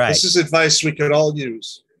 All right. This is advice we could all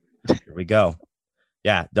use. Here we go.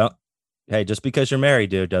 Yeah, don't. Hey, just because you're married,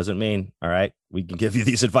 dude, doesn't mean, all right, we can give you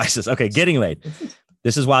these advices. Okay, getting laid.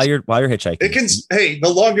 This is while you're hitchhiking. It can. Hey, the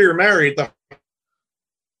longer you're married, the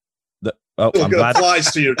I'm glad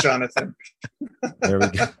applies to you, Jonathan. There we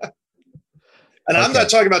go. And I'm not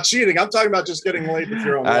talking about cheating. I'm talking about just getting laid with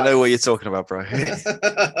your own wife. I know what you're talking about, bro.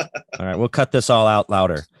 All right, we'll cut this all out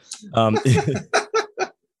louder.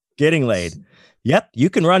 Getting laid. Yep, you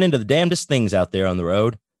can run into the damnedest things out there on the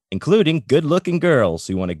road, including good-looking girls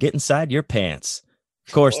who want to get inside your pants.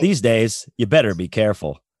 Of course, these days, you better be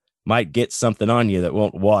careful. Might get something on you that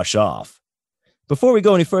won't wash off. Before we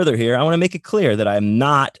go any further here, I want to make it clear that I am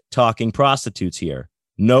not talking prostitutes here.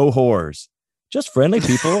 No whores. Just friendly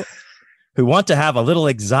people who want to have a little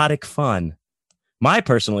exotic fun. My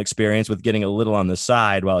personal experience with getting a little on the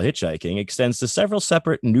side while hitchhiking extends to several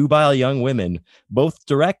separate nubile young women, both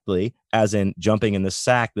directly, as in jumping in the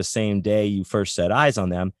sack the same day you first set eyes on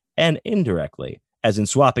them, and indirectly, as in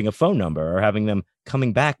swapping a phone number or having them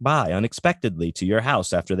coming back by unexpectedly to your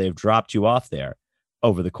house after they've dropped you off there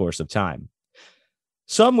over the course of time.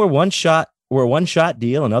 Some were a one-shot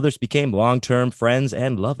deal, and others became long-term friends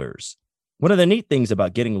and lovers. One of the neat things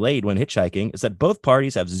about getting laid when hitchhiking is that both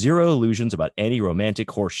parties have zero illusions about any romantic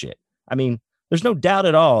horseshit. I mean, there's no doubt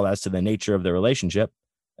at all as to the nature of the relationship.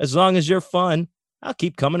 As long as you're fun, I'll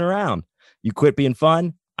keep coming around. You quit being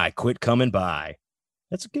fun, I quit coming by.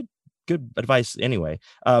 That's a good advice anyway.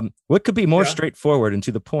 What could be more straightforward and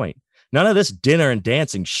to the point? None of this dinner and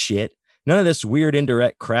dancing shit. None of this weird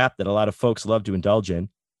indirect crap that a lot of folks love to indulge in.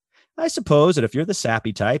 I suppose that if you're the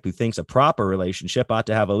sappy type who thinks a proper relationship ought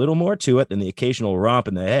to have a little more to it than the occasional romp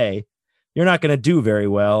in the hay, you're not going to do very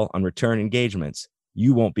well on return engagements.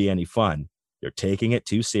 You won't be any fun. You're taking it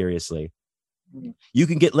too seriously. You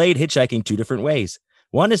can get laid hitchhiking two different ways.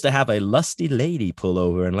 One is to have a lusty lady pull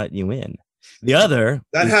over and let you in. The other...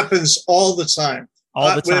 That happens all the time.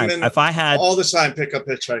 All the time. If I had... All the time pick up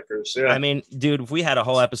hitchhikers. Yeah. I mean, dude, if we had a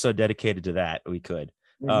whole episode dedicated to that, we could.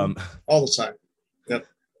 All the time. Yep.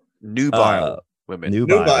 Nubile women.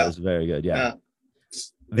 Nubile is very good. Yeah.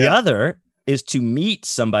 The other is to meet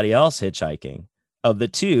somebody else hitchhiking. Of the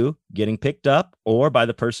two, getting picked up or by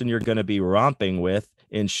the person you're going to be romping with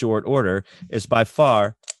in short order is by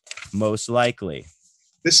far most likely.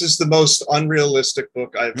 This is the most unrealistic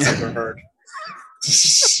book I've ever heard.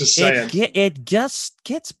 Just saying. It just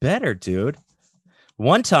gets better, dude.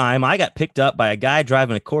 One time, I got picked up by a guy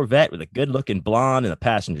driving a Corvette with a good-looking blonde in the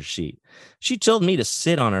passenger seat. She told me to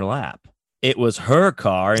sit on her lap. It was her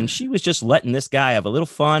car, and she was just letting this guy have a little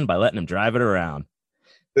fun by letting him drive it around.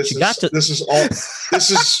 This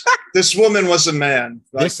woman was a man.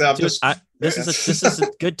 Like this is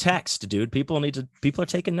a good text, dude. People are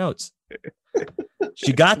taking notes.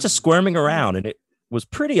 She got to squirming around, and it was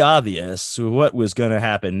pretty obvious what was going to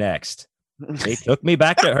happen next. They took me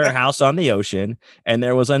back to her house on the ocean, and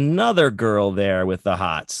there was another girl there with the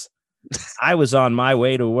hots. I was on my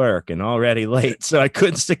way to work and already late, so I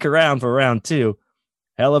couldn't stick around for round two.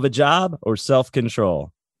 Hell of a job or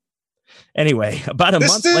self-control? Anyway, about a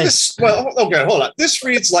month later. Well, okay, hold on. This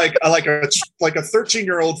reads like a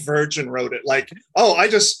 13-year-old virgin wrote it. Like, oh, I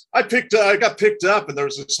got picked up, and there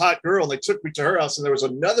was this hot girl, and they took me to her house, and there was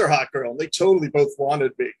another hot girl, and they totally both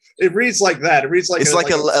wanted me. It reads like that. It reads like it's like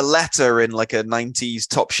a letter in like a 90s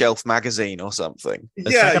top shelf magazine or something.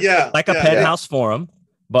 Like a penthouse forum,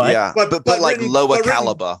 but but like lower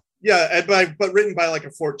caliber. Yeah, but written by like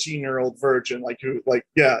a 14-year-old virgin,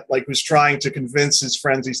 who's trying to convince his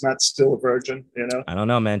friends he's not still a virgin. You know, I don't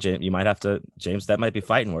know, man. James, you might have to. James, that might be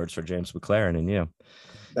fighting words for James McLaren and you.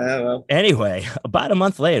 Anyway, about a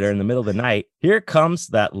month later, in the middle of the night, here comes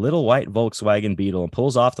that little white Volkswagen Beetle and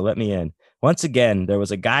pulls off to let me in. Once again, there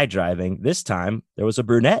was a guy driving. This time, there was a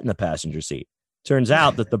brunette in the passenger seat. Turns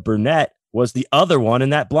out that the brunette was the other one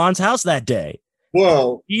in that blonde's house that day.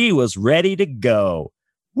 Whoa! He was ready to go.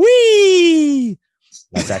 Whee!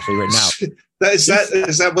 That's actually written out. Is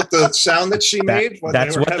that what the sound that she made?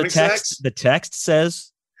 That's what the text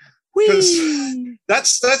says. Whee!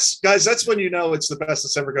 That's guys. That's when you know it's the best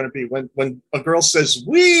it's ever going to be. When a girl says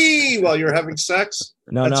 "wee" while you're having sex.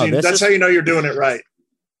 That's how you know you're doing it right.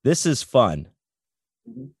 This is fun.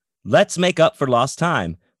 Let's make up for lost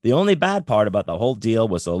time. The only bad part about the whole deal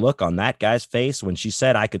was the look on that guy's face when she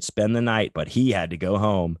said I could spend the night, but he had to go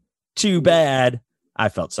home. Too bad. I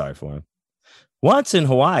felt sorry for him. Once in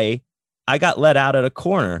Hawaii, I got let out at a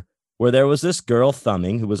corner where there was this girl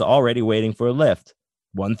thumbing who was already waiting for a lift.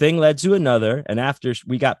 One thing led to another, and after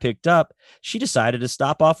we got picked up, she decided to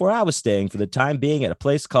stop off where I was staying for the time being at a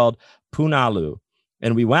place called Punalu,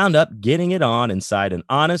 and we wound up getting it on inside an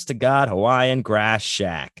honest-to-God Hawaiian grass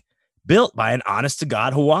shack, built by an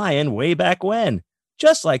honest-to-God Hawaiian way back when.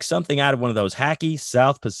 just like something out of one of those hacky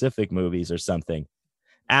South Pacific movies or something.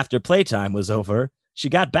 After playtime was over, she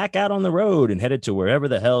got back out on the road and headed to wherever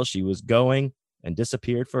the hell she was going and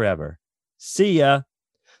disappeared forever. See ya.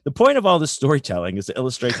 The point of all this storytelling is to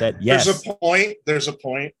illustrate that, yes. There's a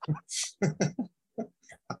point.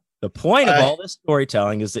 The point of all this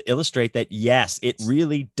storytelling is to illustrate that, yes, it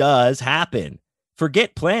really does happen.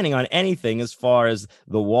 Forget planning on anything as far as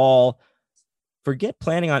the wall. Forget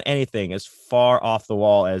planning on anything as far off the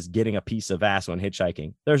wall as getting a piece of ass when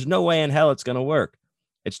hitchhiking. There's no way in hell it's going to work.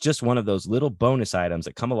 It's just one of those little bonus items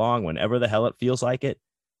that come along whenever the hell it feels like it.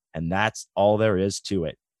 And that's all there is to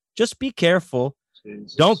it. Just be careful.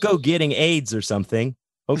 Jesus. Don't go getting AIDS or something.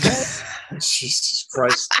 Okay. Jesus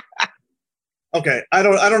Christ. Okay, I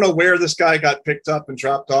don't know where this guy got picked up and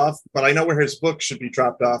dropped off, but I know where his book should be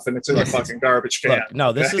dropped off, and it's in a fucking garbage can. Look, no,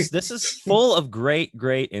 okay? this is full of great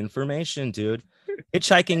information, dude.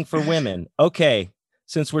 Hitchhiking for women. Okay,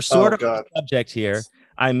 since we're sort of on the subject here,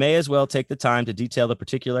 I may as well take the time to detail the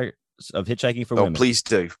particulars of Hitchhiking for Women. Please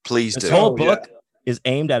do. This whole book is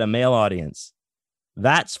aimed at a male audience.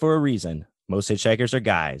 That's for a reason. Most hitchhikers are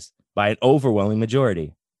guys by an overwhelming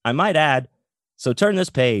majority. I might add. So turn this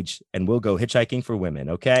page and we'll go hitchhiking for women.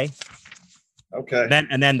 Okay. Okay.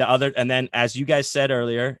 And then as you guys said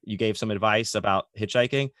earlier, you gave some advice about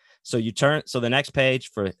hitchhiking. So the next page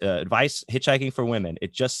for advice, hitchhiking for women,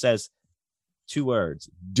 it just says 2 words.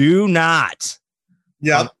 Do not.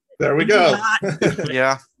 Yeah. There we go.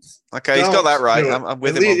 Yeah. Okay. He's got that right. I'm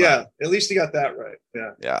with him. Yeah. At least he got that right.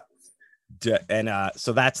 Yeah. Yeah. And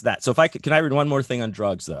so that's that. So can I read one more thing on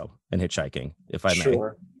drugs though, and hitchhiking, if I may?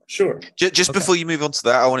 Sure. Just before you move on to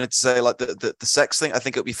that, I wanted to say, like, the sex thing, I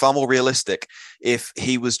think it would be far more realistic if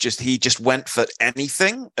he just went for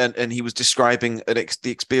anything, and he was describing the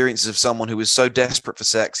experiences of someone who was so desperate for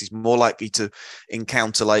sex, he's more likely to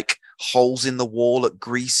encounter like holes in the wall at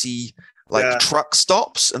greasy truck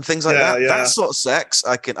stops and things like that. That sort of sex,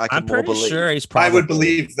 I'm more believe. Sure he's probably. I would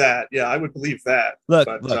believe that. Yeah, I would believe that. Look.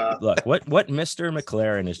 What Mr.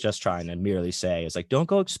 McLaren is just trying to merely say is like, don't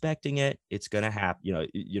go expecting it. It's gonna happen.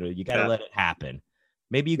 You got to let it happen.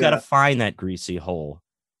 Maybe you got to find that greasy hole.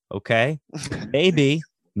 Okay, maybe,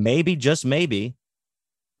 just maybe,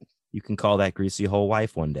 you can call that greasy hole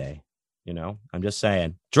wife one day. I'm just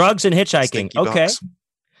saying. Drugs and hitchhiking. Stinky okay. box.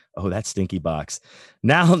 Oh, that stinky box.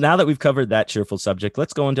 Now that we've covered that cheerful subject,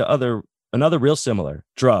 let's go into another real similar.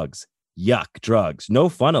 Drugs. Yuck, drugs. No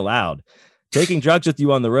fun allowed. Taking drugs with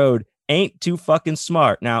you on the road ain't too fucking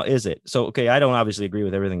smart. Now, is it? So, okay, I don't obviously agree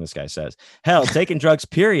with everything this guy says. Hell, taking drugs,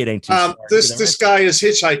 period, ain't too smart. This guy is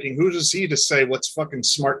hitchhiking. Who is he to say what's fucking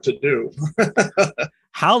smart to do?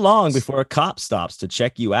 How long before a cop stops to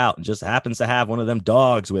check you out and just happens to have one of them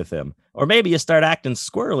dogs with him? Or maybe you start acting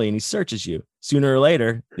squirrely and he searches you. Sooner or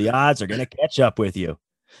later, the odds are going to catch up with you.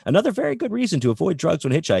 Another very good reason to avoid drugs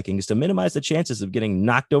when hitchhiking is to minimize the chances of getting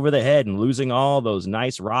knocked over the head and losing all those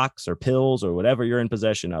nice rocks or pills or whatever you're in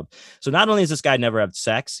possession of. So not only has this guy never had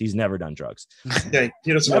sex, he's never done drugs. Yeah,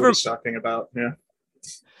 he doesn't know what he's talking about. Yeah.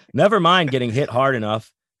 Never mind getting hit hard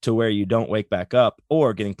enough to where you don't wake back up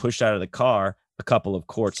or getting pushed out of the car a couple of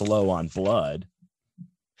quarts low on blood.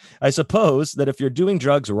 I suppose that if you're doing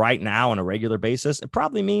drugs right now on a regular basis, it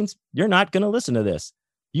probably means you're not going to listen to this.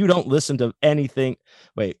 You don't listen to anything.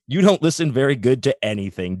 Wait, you don't listen very good to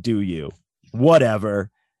anything, do you? Whatever.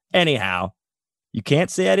 Anyhow, you can't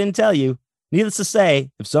say I didn't tell you. Needless to say,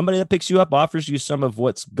 if somebody that picks you up offers you some of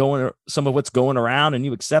what's going around and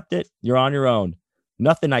you accept it, you're on your own.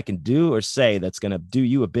 Nothing I can do or say that's going to do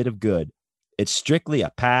you a bit of good. It's strictly a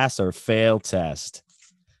pass or fail test.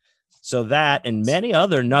 So that and many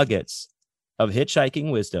other nuggets of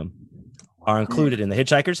hitchhiking wisdom are included in the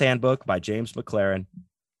Hitchhiker's Handbook by James McLaren.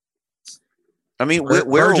 I mean,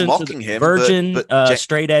 we're all mocking him. But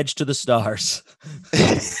straight edge to the stars.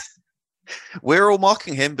 We're all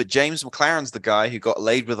mocking him, but James McLaren's the guy who got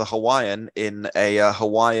laid with a Hawaiian in a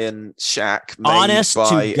Hawaiian shack made honest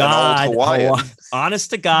by to God, an old Hawaiian. Honest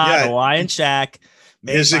to God, Hawaiian shack.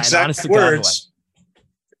 His exact words.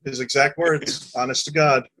 His exact words. Honest to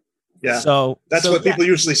God. Yeah. So that's what people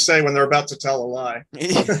usually say when they're about to tell a lie.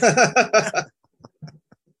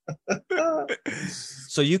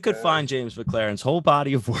 So you could find James McLaren's whole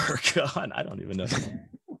body of work on, I don't even know.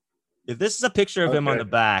 If this is a picture of him on the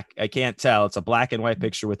back, I can't tell. It's a black and white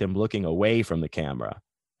picture with him looking away from the camera.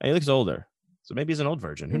 And he looks older. So maybe he's an old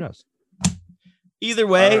version. Who knows? Either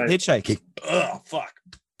way, hitchhiking. Oh, fuck.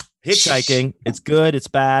 Hitchhiking. It's good. It's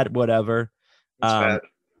bad. Whatever. Bad.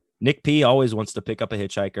 Nick P always wants to pick up a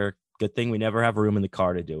hitchhiker. Good thing we never have room in the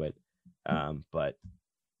car to do it. But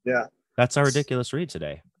yeah, that's our ridiculous read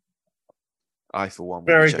today. I, for one,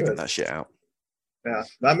 will be checking that shit out. Yeah,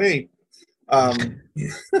 not me. All Check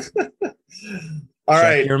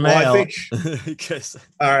right. your Well, mail.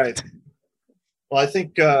 All right. Well, I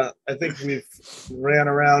think we've ran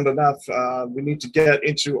around enough. We need to get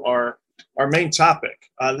into our main topic.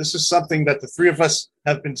 This is something that the three of us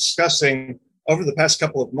have been discussing over the past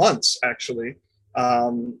couple of months, actually.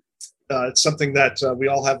 It's something that we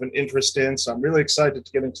all have an interest in, so I'm really excited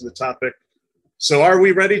to get into the topic. So are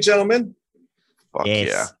we ready, gentlemen? Fuck Yes.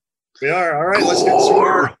 yeah. We are. All right,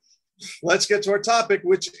 let's get to our topic,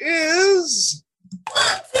 which is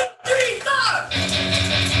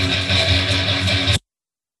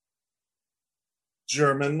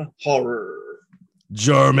German horror.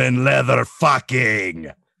 German leather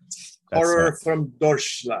fucking. Horror from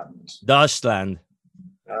Deutschland. Deutschland.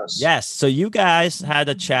 Yes. Yes. So you guys had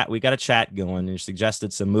a chat. We got a chat going, and you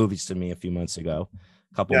suggested some movies to me a few months ago,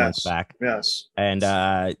 a couple months back. Yes. And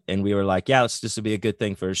we were like, yeah, this would be a good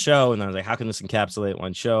thing for a show. And I was like, how can this encapsulate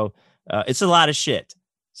one show? It's a lot of shit.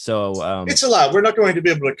 So it's a lot. We're not going to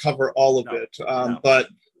be able to cover all of it. But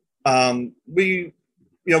we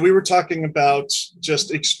were talking about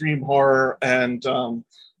just extreme horror, and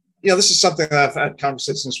this is something that I've had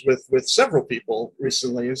conversations with several people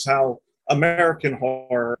recently, is how American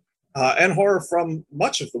horror and horror from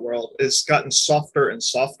much of the world has gotten softer and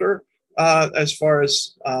softer as far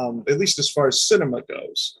as at least as far as cinema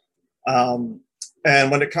goes.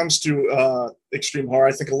 And when it comes to extreme horror,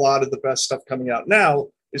 I think a lot of the best stuff coming out now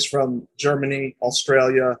is from Germany,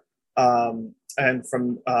 Australia, and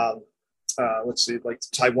from like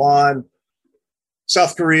Taiwan,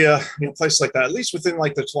 South Korea, places like that. At least within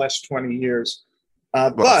like the last 20 years.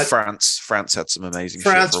 But France had some amazing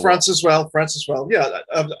France as well.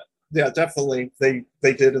 Yeah, definitely. They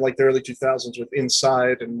did in like the early 2000s with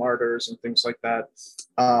Inside and Martyrs and things like that.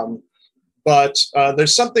 But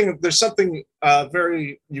there's something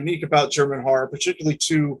very unique about German horror, particularly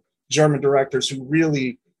two German directors who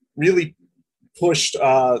really pushed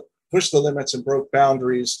the limits and broke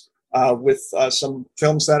boundaries with some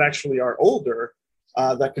films that actually are older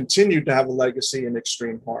that continue to have a legacy in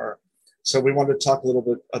extreme horror. So we wanted to talk a little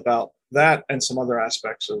bit about that and some other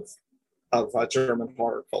aspects of German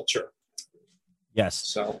horror culture. yes,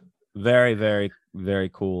 So very, very, very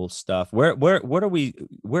cool stuff. Where are we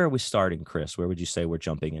starting, Chris? Where would you say we're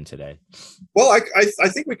jumping in today? Well, I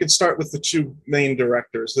think we could start with the two main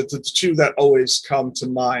directors, the two that always come to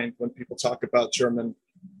mind when people talk about German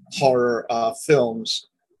horror films.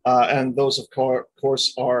 And those, of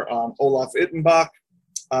course, are Olaf Ittenbach,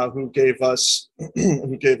 who gave us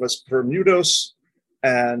Bermudos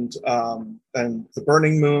and The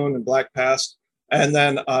Burning Moon and Black Past, and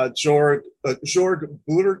then Jörg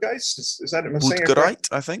Budergeist. Is that am I saying it right?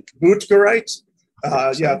 I think. Budergeist.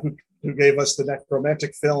 So. Who gave us the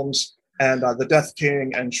Necromantic films and The Death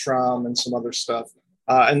King and Schramm and some other stuff.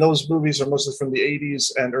 And those movies are mostly from the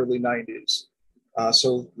 80s and early 90s.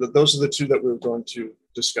 So those are the two that we were going to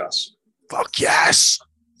discuss. Fuck yes.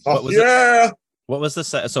 Oh, yeah. What was the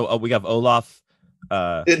so we have Olaf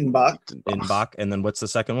Ittenbach, and then what's the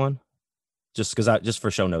second one? Just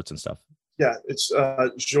for show notes and stuff. Yeah, it's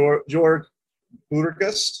Jörg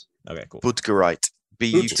Budergeist. Okay, cool. Buttgereit.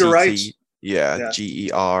 Buttgereit. Yeah,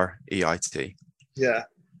 Gereit. Yeah,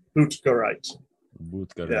 Buttgereit.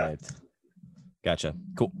 Yeah. Gotcha.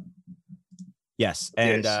 Cool. Yes,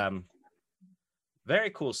 and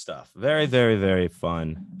very cool stuff. Very, very, very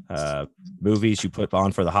fun movies you put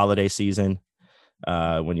on for the holiday season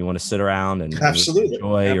when you want to sit around and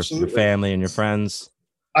enjoy your family and your friends.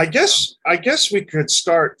 I guess we could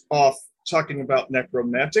start off talking about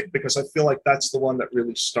Necromantic, because I feel like that's the one that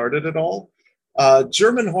really started it all.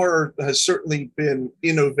 German horror has certainly been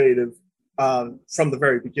innovative from the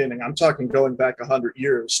very beginning. I'm talking going back 100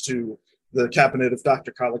 years to The Cabinet of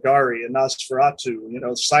Dr. Caligari and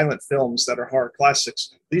Nosferatu, silent films that are horror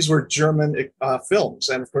classics. These were German films.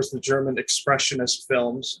 And of course, the German expressionist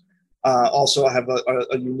films also have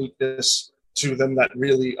a uniqueness to them that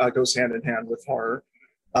really goes hand in hand with horror.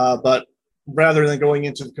 But rather than going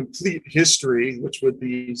into the complete history, which would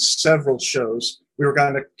be several shows, we were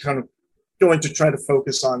going to try to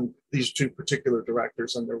focus on these two particular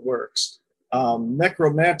directors and their works.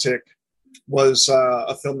 Necromantic was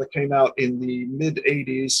a film that came out in the mid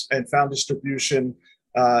 80s and found distribution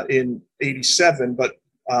in 87. But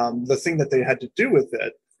the thing that they had to do with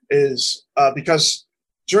it is because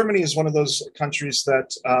Germany is one of those countries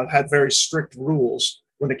that had very strict rules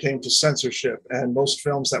when it came to censorship, and most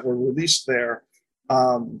films that were released there,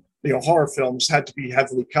 horror films, had to be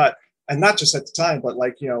heavily cut. And not just at the time, but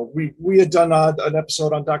we had done an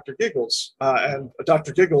episode on Dr. Giggles, and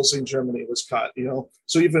Dr. Giggles in Germany was cut.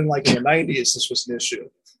 So even like in the 90s, this was an issue.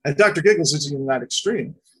 And Dr. Giggles isn't even that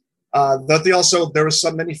extreme. But there were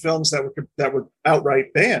so many films that were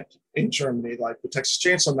outright banned in Germany, like the Texas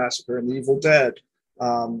Chainsaw Massacre and The Evil Dead.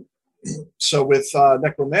 So with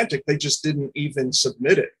Necromantic, they just didn't even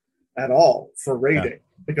submit it at all for rating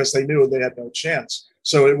because they knew they had no chance.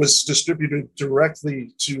 So it was distributed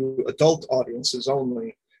directly to adult audiences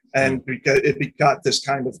only, and it got this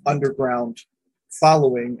kind of underground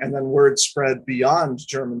following, and then word spread beyond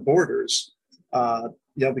German borders.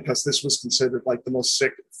 Because this was considered like the most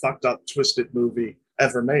sick, fucked up, twisted movie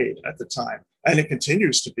ever made at the time. And it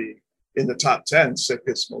continues to be in the top 10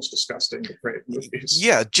 sickest, most disgusting, depraved movies.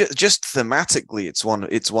 Yeah, just thematically, it's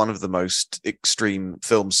one of the most extreme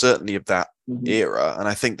films, certainly of that era. And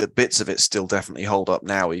I think that bits of it still definitely hold up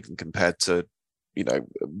now, even compared to,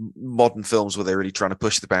 modern films where they're really trying to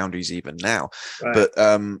push the boundaries even now. Right.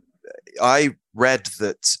 But I read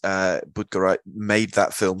that Budgereit made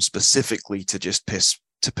that film specifically to just piss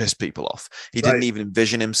people off. He didn't even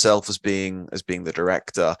envision himself as being the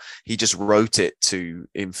director. He just wrote it to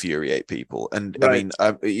infuriate people. And I mean,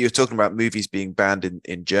 you're talking about movies being banned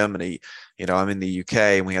in Germany. I'm in the UK,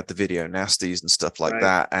 and we had the video nasties and stuff like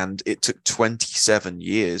that. And it took 27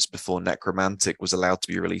 years before Necromantic was allowed to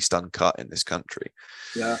be released uncut in this country.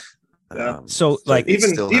 Yeah. So like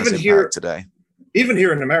even here today. Even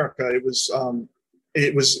here in America, it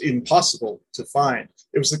was impossible to find.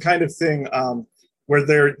 It was the kind of thing where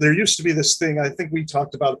there used to be this thing. I think we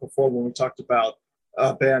talked about it before when we talked about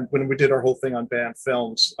when we did our whole thing on banned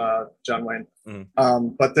films, John Wayne.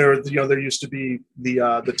 But there used to be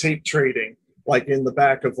the tape trading, like in the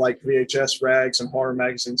back of like VHS rags and horror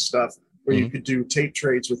magazine stuff, where you could do tape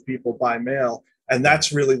trades with people by mail, and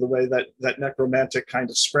that's really the way that Necromantic kind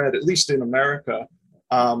of spread, at least in America.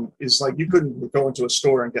 Is like you couldn't go into a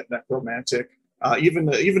store and get Necromantic. Even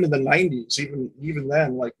in the 90s, even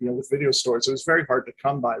then, like with video stores, it was very hard to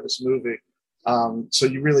come by this movie. So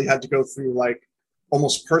you really had to go through like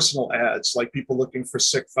almost personal ads, like people looking for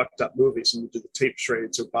sick, fucked up movies, and you do the tape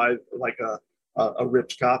trades or buy like a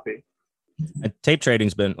ripped copy. And tape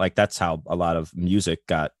trading's been like, that's how a lot of music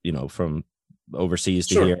got, from overseas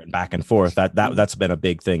to here and back and forth. That's been a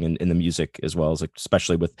big thing in the music as well, as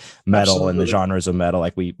especially with metal and the genres of metal,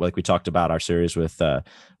 like we talked about our series with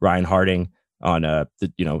Ryan Harding on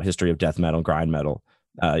the history of death metal, grind metal.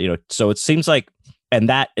 So it seems like and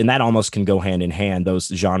that almost can go hand in hand, those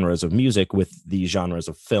genres of music with these genres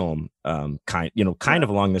of film, kind of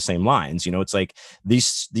along the same lines. It's like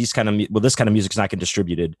this kind of music is not getting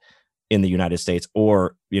distributed in the United States,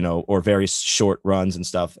 or very short runs and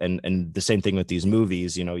stuff. And the same thing with these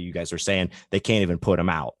movies, you guys are saying they can't even put them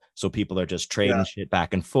out. So people are just trading shit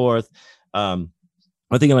back and forth. One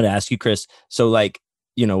thing I'm going to ask you, Chris, so like,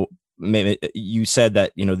 maybe you said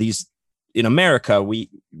that, these in America,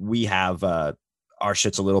 we have our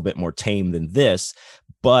shit's a little bit more tame than this,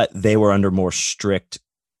 but they were under more strict,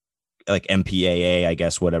 like MPAA, I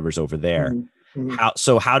guess, whatever's over there.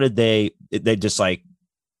 How did they just like,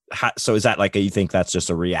 so is that like you think that's just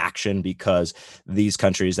a reaction because these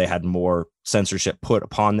countries, they had more censorship put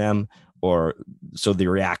upon them, or so the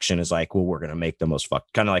reaction is like, well, we're going to make the most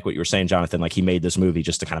kind of like what you were saying, Jonathan, like he made this movie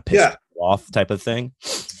just to kind of piss people off type of thing.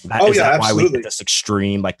 Is that why we get this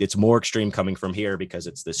extreme, like it's more extreme coming from here because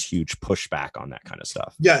it's this huge pushback on that kind of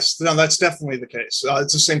stuff? Yes, no, that's definitely the case.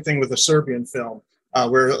 It's the same thing with a Serbian film,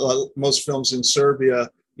 where most films in Serbia,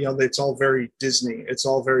 it's all very Disney. It's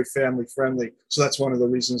all very family friendly. So that's one of the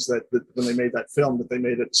reasons that when they made that film, that they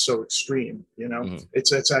made it so extreme.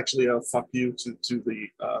 It's actually a fuck you to the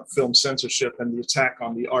film censorship and the attack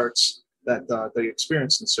on the arts that they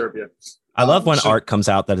experienced in Serbia. I love when art comes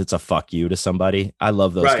out that it's a fuck you to somebody. I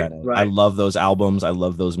love those I love those albums. I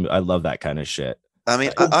love that kind of shit. I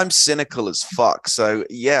mean, I'm cynical as fuck. So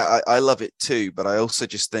yeah, I love it too. But I also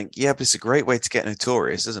just think, but it's a great way to get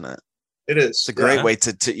notorious, isn't it? It is. It's a great way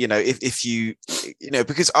to if you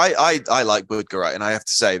because I like Budgereit, and I have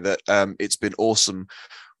to say that it's been awesome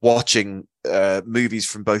watching movies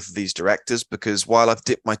from both of these directors, because while I've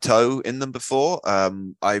dipped my toe in them before,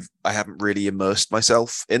 I haven't really immersed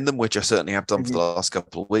myself in them, which I certainly have done for the last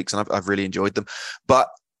couple of weeks, and I've really enjoyed them. But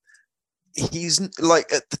he's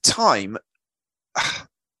like, at the time,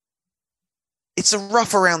 it's a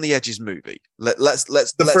rough around the edges movie. Let's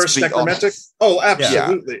first Necromantic. Oh,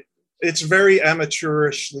 absolutely. Yeah. It's very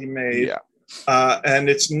amateurishly made, and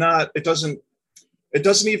it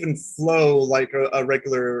doesn't even flow like a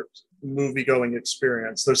regular movie-going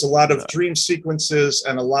experience. There's a lot of dream sequences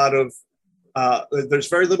and a lot of there's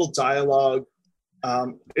very little dialogue.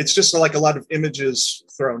 It's just like a lot of images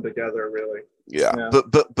thrown together, really. Yeah.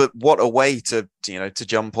 But what a way to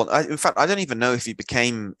jump on. In fact, I don't even know if he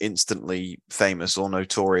became instantly famous or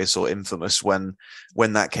notorious or infamous when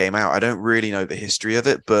that came out. I don't really know the history of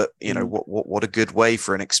it, but what a good way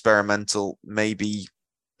for an experimental, maybe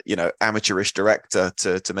amateurish director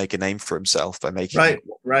to make a name for himself by making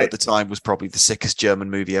right at the time was probably the sickest German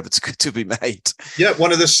movie ever to be made. Yeah,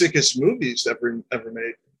 one of the sickest movies ever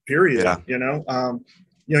made. Period. Yeah.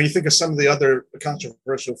 You think of some of the other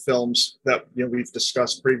controversial films that we've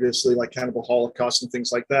discussed previously, like Cannibal Holocaust and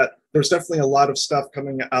things like that. There's definitely a lot of stuff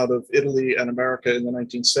coming out of Italy and America in the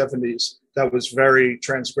 1970s that was very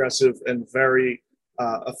transgressive and very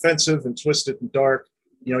offensive and twisted and dark.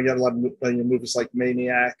 You had a lot of movies like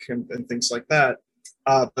Maniac and things like that.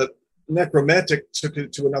 But Necromantic took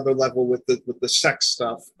it to another level with the sex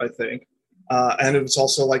stuff, I think. And it was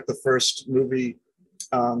also like the first movie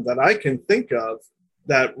that I can think of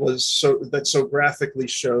that so graphically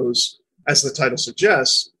shows, as the title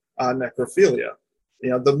suggests, necrophilia.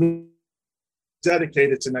 The movie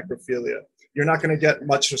dedicated to necrophilia. You're not going to get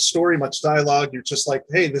much story, much dialogue. You're just like,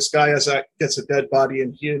 hey, this guy gets a dead body,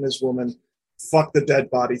 and he and his woman fuck the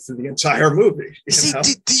dead body through the entire movie. See,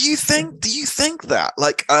 do you think that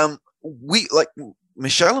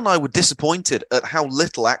Michelle and I were disappointed at how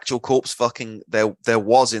little actual corpse fucking there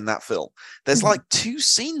was in that film. There's like 2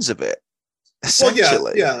 scenes of it.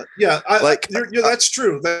 Essentially. Well, yeah. That's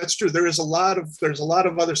true. That's true. There's a lot of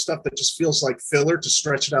other stuff that just feels like filler to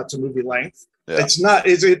stretch it out to movie length. Yeah. It's not.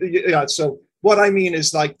 Is it? Yeah. So what I mean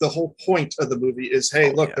is like the whole point of the movie is,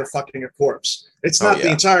 hey, look, they're fucking a corpse. It's not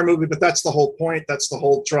the entire movie, but that's the whole point. That's the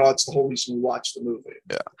whole draw. It's the whole reason we watch the movie.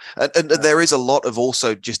 Yeah, and there is a lot of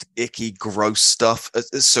also just icky, gross stuff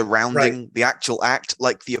surrounding the actual act,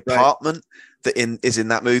 like the apartment. That is in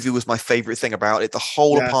that movie was my favorite thing about it. The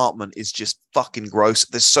whole apartment is just fucking gross.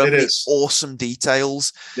 There's so many awesome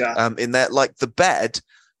details in there. Like the bed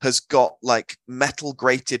has got like metal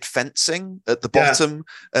grated fencing at the bottom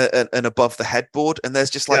and above the headboard, and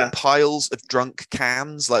there's just like piles of drunk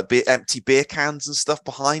cans, like empty beer cans and stuff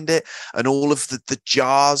behind it, and all of the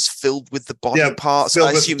jars filled with the body parts.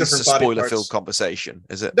 I assume this is a spoiler-filled conversation,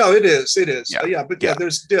 is it? No, it is. It is.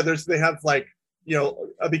 There's they have like,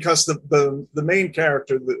 because the main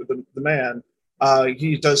character, the man,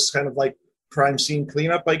 he does kind of like crime scene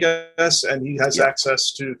cleanup, I guess, and he has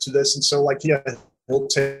access to this, and so like he'll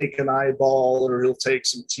take an eyeball or he'll take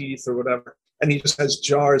some teeth or whatever, and he just has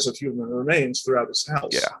jars of human remains throughout his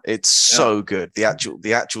house. Yeah, it's so good. The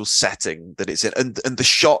actual setting that it's in, and the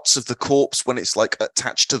shots of the corpse when it's like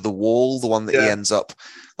attached to the wall, the one that he ends up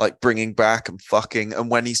like bringing back and fucking, and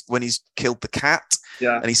when he's killed the cat,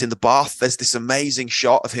 and he's in the bath, there's this amazing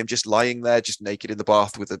shot of him just lying there, just naked in the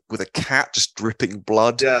bath with a cat just dripping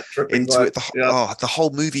blood into it. The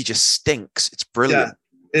whole movie just stinks. It's brilliant. Yeah.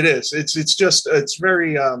 It is. It's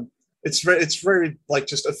very like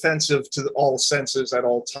just offensive to all senses at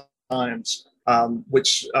all times,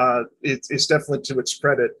 which it's definitely to its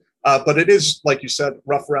credit. But it is, like you said,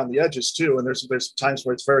 rough around the edges too. And there's times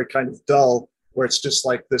where it's very kind of dull, where it's just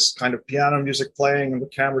like this kind of piano music playing and the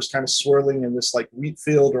camera's kind of swirling in this like wheat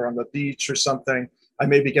field or on the beach or something. I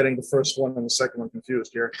may be getting the first one and the second one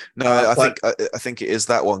confused here. No, I think it is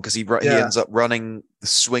that one, because he ends up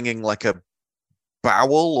swinging like a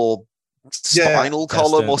bowel or spinal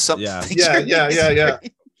column or something. Yeah,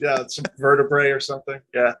 some vertebrae or something.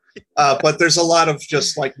 But there's a lot of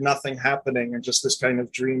just like nothing happening and just this kind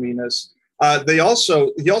of dreaminess. He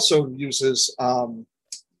also uses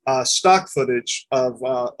stock footage of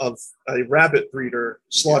a rabbit breeder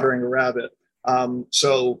slaughtering a rabbit.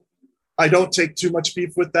 So I don't take too much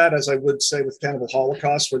beef with that, as I would say with Cannibal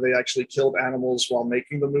Holocaust, where they actually killed animals while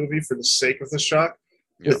making the movie for the sake of the shock.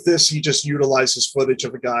 With this, he just utilizes footage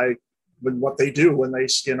of a guy when what they do when they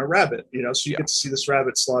skin a rabbit, so you get to see this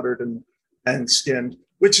rabbit slaughtered and skinned.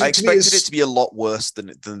 Which I expected it to be a lot worse than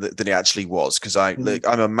it actually was, because I'm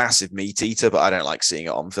a massive meat eater, but I don't like seeing it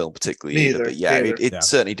on film particularly either. But it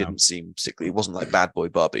certainly didn't seem particularly. It wasn't like Bad Boy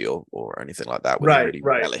Bubby or anything like that, where they really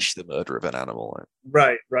relish the murder of an animal.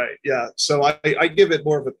 Right. Yeah. So I give it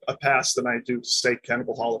more of a pass than I do to say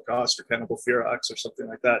Cannibal Holocaust or Cannibal Ferox or something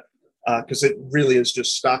like that. Because it really is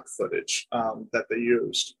just stock footage that they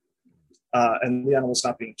used. And the animal's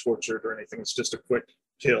not being tortured or anything. It's just a quick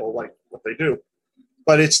kill, like what they do.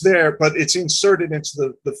 But it's there, but it's inserted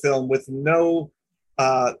into the film with no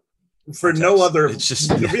other... It's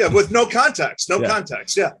just, with no context.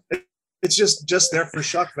 Context. Yeah. It's just there for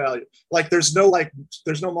shock value. Like there's no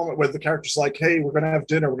moment where the character's like, hey, we're going to have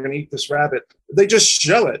dinner. We're going to eat this rabbit. They just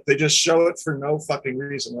show it. They just show it for no fucking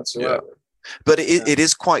reason whatsoever. Yeah. But it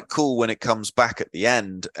is quite cool when it comes back at the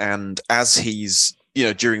end, and as he's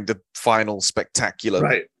during the final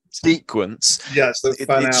spectacular sequence, yes,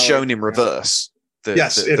 it's shown in reverse. The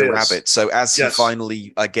rabbit. So as he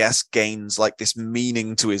finally, I guess, gains like this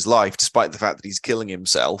meaning to his life, despite the fact that he's killing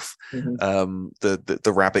himself,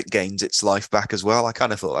 the rabbit gains its life back as well. I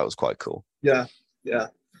kind of thought that was quite cool. Yeah.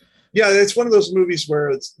 It's one of those movies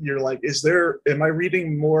where you're like, am I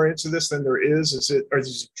reading more into this than there is? Is it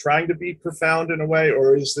trying to be profound in a way,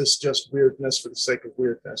 or is this just weirdness for the sake of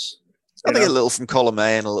weirdness? I think a little from column A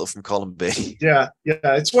and a little from column B. Yeah.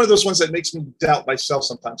 It's one of those ones that makes me doubt myself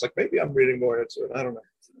sometimes. Like maybe I'm reading more into it. I don't know.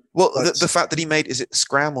 Well, the fact that he made, is it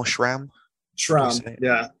Scram or Shram?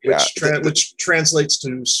 Shram, which translates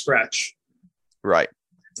to scratch. Right.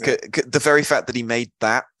 Yeah. The very fact that he made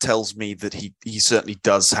that tells me that he certainly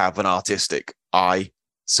does have an artistic eye.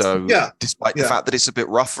 So despite the fact that it's a bit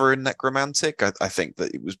rougher in Necromantic, I think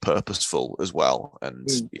that it was purposeful as well. And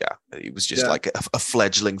it was just like a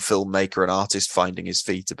fledgling filmmaker and artist finding his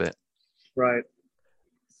feet a bit. Right.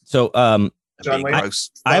 So John Wayne,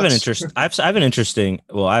 I have an interesting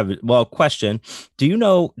question. Do you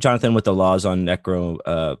know, Jonathan, what the laws on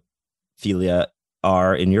necrophilia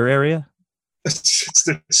are in your area? It's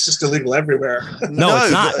just illegal everywhere. No,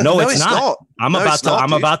 it's not. No, it's not.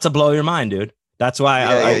 I'm about to blow your mind, dude. That's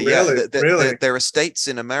why. Really? There are states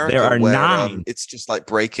in America there are where 9. It's just like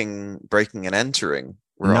breaking and entering.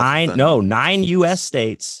 9 U.S.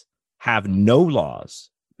 states have no laws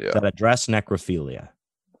that address necrophilia.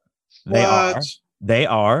 They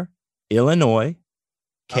are Illinois,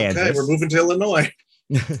 Kansas. Okay, we're moving to Illinois.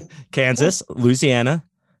 Kansas, Louisiana,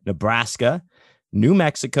 Nebraska, New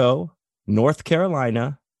Mexico, North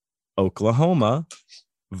Carolina, Oklahoma,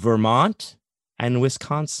 Vermont, and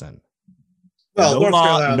Wisconsin. Well, North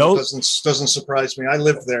Carolina doesn't surprise me. I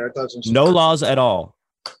lived there. It doesn't. No laws at all.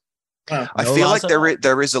 I feel like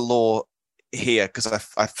there is a law here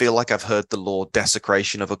because I feel like I've heard the law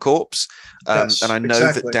desecration of a corpse, and I know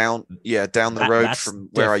that down the road from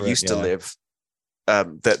where I used to live,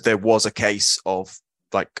 that there was a case of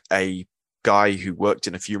like a guy who worked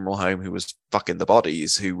in a funeral home who was fucking the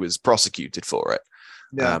bodies, who was prosecuted for it.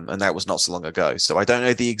 And that was not so long ago. So I don't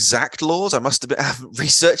know the exact laws. I haven't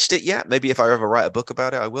researched it yet. Maybe if I ever write a book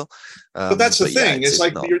about it, I will. But that's the thing. It's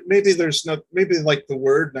like maybe like the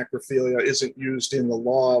word necrophilia isn't used in the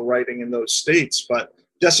law writing in those states, but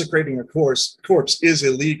desecrating a corpse is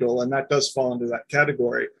illegal, and that does fall into that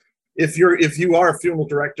category. If you are a funeral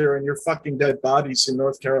director and you're fucking dead bodies in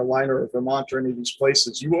North Carolina or Vermont or any of these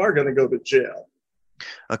places, you are going to go to jail.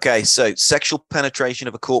 Okay, so sexual penetration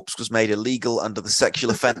of a corpse was made illegal under the Sexual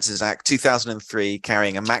Offences Act 2003,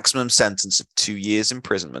 carrying a maximum sentence of 2 years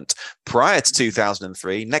imprisonment. Prior to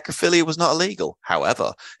 2003, necrophilia was not illegal.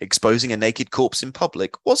 However, exposing a naked corpse in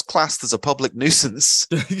public was classed as a public nuisance.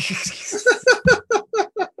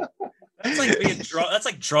 That's like being drunk. That's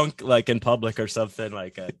like drunk, like in public or something,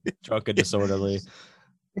 like drunk and disorderly.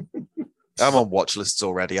 I'm on watch lists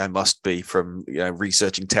already. I must be from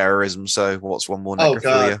researching terrorism. So what's one more necrophilia? Oh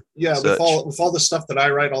God, yeah. With all the stuff that I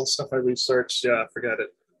write, all the stuff I research, forget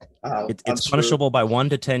it. It's punishable by 1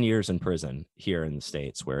 to 10 years in prison here in the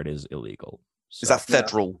States where it is illegal. So, is that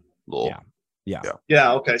federal law? Yeah.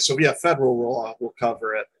 Okay. So federal law will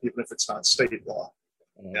cover it, even if it's not state law.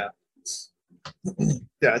 Yeah.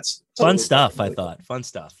 It's fun stuff. I thought fun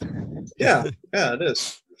stuff. Yeah, it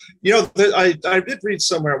is. I did read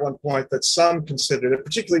somewhere at one point that some considered it,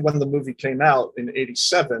 particularly when the movie came out in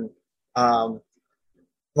 '87,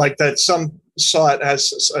 like that some saw it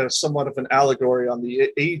as somewhat of an allegory on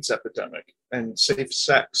the AIDS epidemic and safe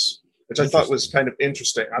sex, which I thought was kind of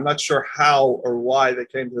interesting. I'm not sure how or why they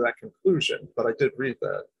came to that conclusion, but I did read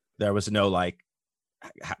that. There was no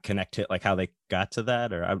connect it, like how they got to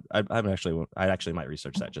that, or I actually might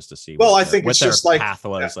research that just to see. Well, I think it's just like path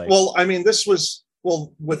was like. Well, I mean, this was.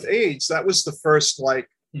 Well, with AIDS, that was the first,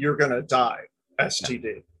 you're going to die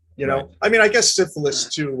STD, Right. I mean, I guess syphilis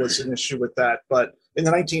too was an issue with that, but in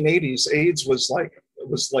the 1980s, AIDS was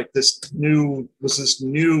this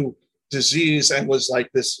new disease and was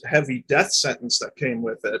like this heavy death sentence that came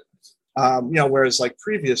with it. Whereas like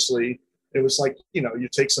previously it was like, you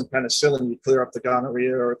take some penicillin, you clear up the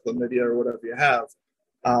gonorrhea or chlamydia or whatever you have.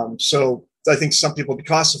 So I think some people,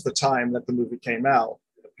 because of the time that the movie came out,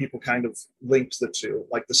 people kind of linked the two,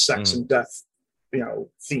 like the sex and death,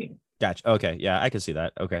 theme. Gotcha. Okay. Yeah, I can see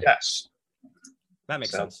that. Okay. Yes. That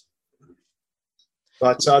makes sense.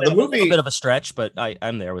 But the movie, a bit of a stretch, but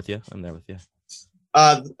I'm there with you.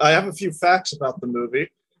 I have a few facts about the movie.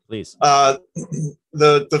 Please.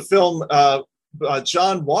 The film,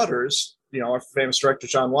 John Waters, our famous director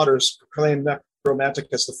John Waters, proclaimed Necromantic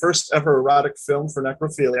as the first ever erotic film for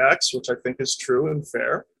necrophiliacs, which I think is true and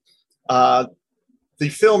fair. The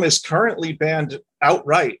film is currently banned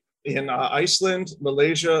outright in Iceland,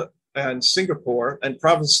 Malaysia, and Singapore, and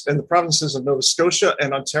the provinces of Nova Scotia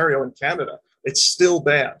and Ontario in Canada. It's still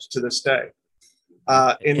banned to this day.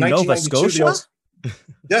 In Nova Scotia?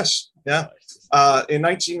 Yes, yeah. In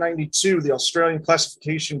 1992, the Australian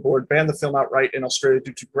Classification Board banned the film outright in Australia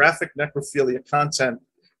due to graphic necrophilia content.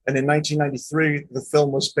 And in 1993, the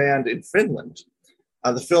film was banned in Finland.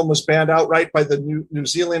 The film was banned outright by the New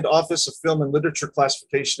Zealand Office of Film and Literature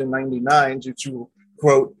Classification in 1999 due to,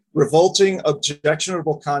 quote, revolting,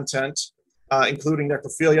 objectionable content, including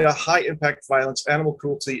necrophilia, high-impact violence, animal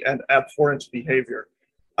cruelty, and abhorrent behavior.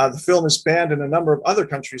 The film is banned in a number of other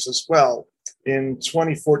countries as well. In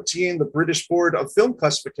 2014, the British Board of Film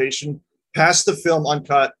Classification passed the film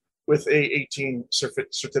uncut with a 18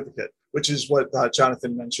 certificate, which is what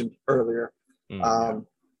Jonathan mentioned earlier.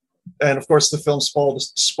 And of course, the film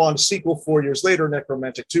spawned a sequel 4 years later,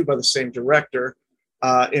 Necromantic 2, by the same director,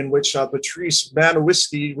 in which Patrice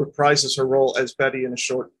Manowiski reprises her role as Betty in a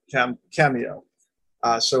short cameo.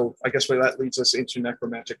 So I guess that leads us into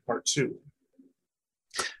Necromantic Part 2.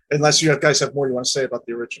 Unless you guys have more you want to say about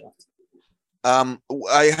the original.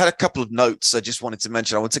 I had a couple of notes I just wanted to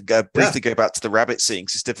mention. I want to briefly go back to the rabbit scene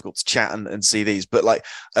because it's difficult to chat and see these. But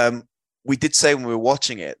we did say when we were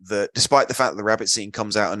watching it that despite the fact that the rabbit scene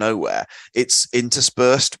comes out of nowhere, it's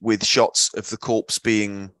interspersed with shots of the corpse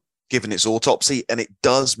being given its autopsy, and it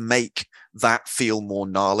does make that feel more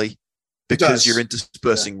gnarly because you're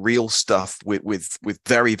interspersing real stuff with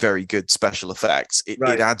very, very good special effects. It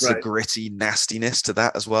adds a gritty nastiness to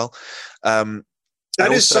that as well.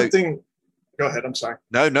 That is something. Go ahead. I'm sorry.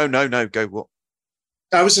 No. Go. What?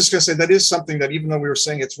 I was just going to say that is something that even though we were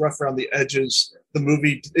saying it's rough around the edges, the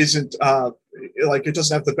movie isn't it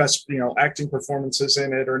doesn't have the best, acting performances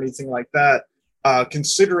in it or anything like that.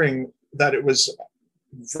 Considering that it was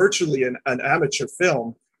virtually an amateur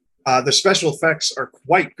film, the special effects are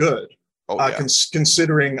quite good.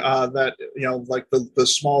 Considering that, the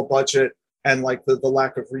small budget and the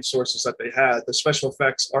lack of resources that they had, the special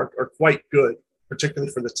effects are quite good,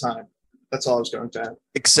 particularly for the time. That's all I was going to add.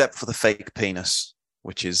 Except for the fake penis,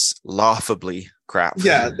 which is laughably crap.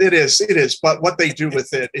 Yeah, it is. But what they do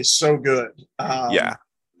with it is so good.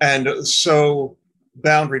 And so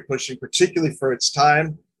boundary pushing, particularly for its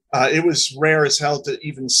time. It was rare as hell to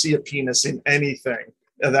even see a penis in anything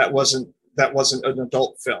that wasn't an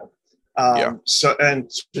adult film. So, and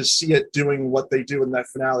to see it doing what they do in that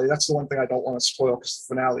finale, that's the one thing I don't want to spoil because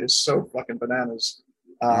the finale is so fucking bananas.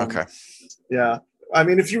 Okay. Yeah. I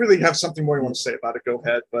mean, if you really have something more you want to say about it, go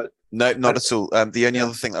ahead. But no, not at all. The only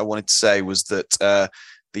other thing I wanted to say was that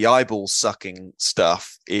the eyeball sucking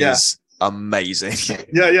stuff is amazing.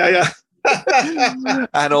 Yeah.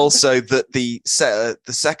 And also that the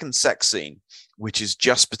second sex scene, which is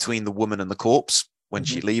just between the woman and the corpse when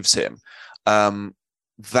she leaves him,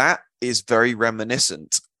 that is very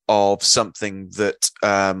reminiscent of something that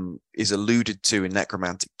is alluded to in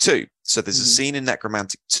Necromantic 2. So there's a scene in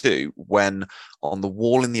Necromantic 2 when on the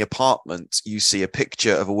wall in the apartment, you see a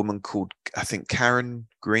picture of a woman called, I think, Karen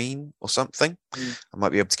Green or something. I might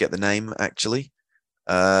be able to get the name, actually.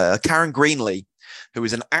 Karen Greenlee, who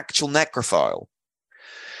is an actual necrophile.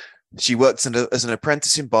 She worked as an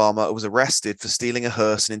apprentice embalmer, was arrested for stealing a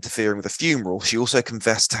hearse and interfering with a funeral. She also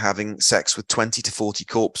confessed to having sex with 20 to 40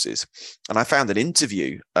 corpses. And I found an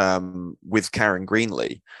interview with Karen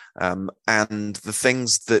Greenlee, and the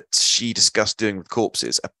things that she discussed doing with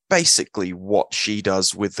corpses are basically what she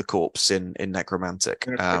does with the corpse in Necromantic.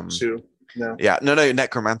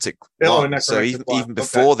 Necromantic. So even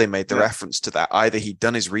before they made the reference to that, either he'd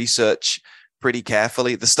done his research pretty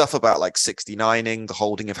carefully. The stuff about 69ing, the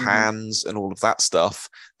holding of hands and all of that stuff,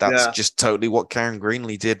 that's just totally what Karen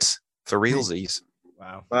Greenlee did for realsies.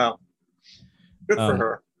 Wow. Good for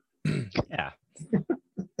her. Yeah.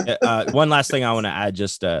 One last thing I want to add,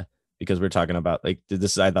 just because we're talking about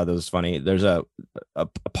this, I thought that was funny. There's a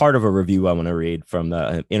part of a review I want to read from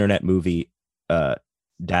the Internet Movie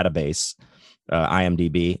database.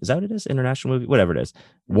 IMDb, is that what it is? International movie, whatever it is.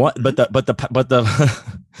 What? But the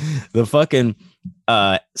the fucking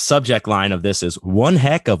subject line of this is one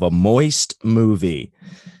heck of a moist movie,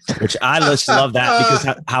 which I just love that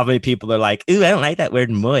because how many people are like, ooh, I don't like that word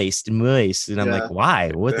moist, and I'm like,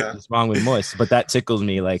 why? What's wrong with moist? But that tickles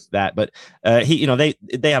me like that. But they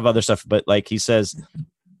have other stuff, but he says,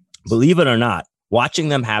 believe it or not, watching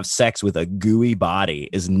them have sex with a gooey body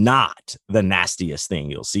is not the nastiest thing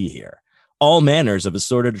you'll see here. All manners of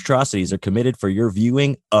assorted atrocities are committed for your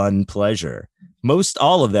viewing unpleasure. Most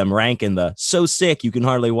all of them rank in the so sick you can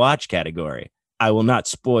hardly watch category. I will not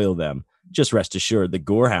spoil them. Just rest assured the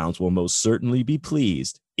gorehounds will most certainly be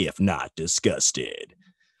pleased if not disgusted.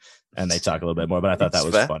 And they talk a little bit more, but I thought that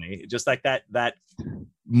was funny. Just like that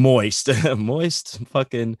moist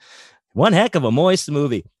fucking one heck of a moist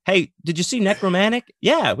movie. Hey, did you see Necromantic?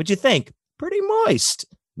 Yeah, what'd you think? Pretty moist.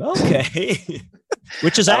 Okay.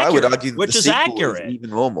 Which is accurate. I would argue which is accurate. Is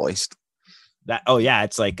even more moist.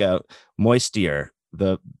 It's like a moistier,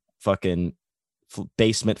 the fucking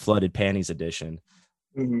basement flooded panties edition.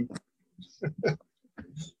 Mm-hmm.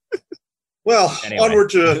 Well, anyway.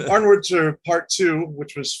 onward to part 2,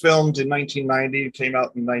 which was filmed in 1990, came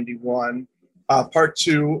out in 91. Part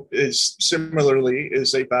 2 is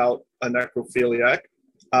about a necrophiliac.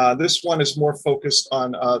 This one is more focused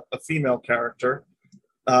on a female character.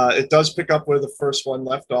 It does pick up where the first one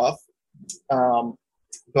left off,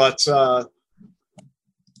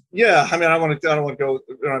 yeah, I mean, I don't want to go.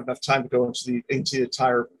 We don't have enough time to go into the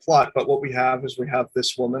entire plot. But what we have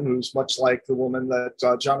this woman who's much like the woman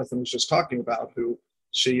that Jonathan was just talking about, who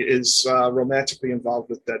she is romantically involved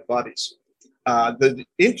with dead bodies. The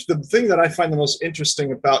thing that I find the most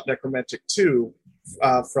interesting about Necromantic 2,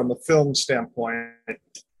 from a film standpoint,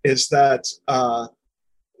 is that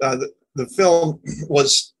the film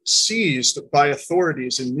was seized by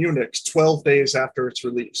authorities in Munich 12 days after its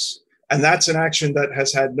release. And that's an action that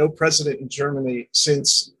has had no precedent in Germany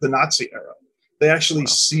since the Nazi era. They actually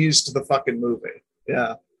seized the fucking movie.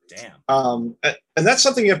 Yeah. Damn. And that's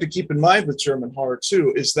something you have to keep in mind with German horror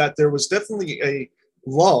too, is that there was definitely a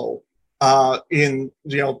lull in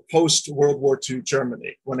post World War II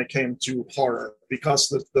Germany when it came to horror, because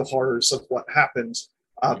the horrors of what happened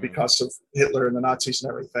because of Hitler and the Nazis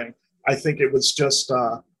and everything. I think it was just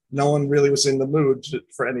no one really was in the mood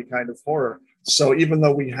for any kind of horror. So even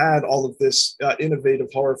though we had all of this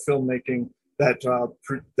innovative horror filmmaking that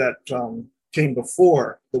came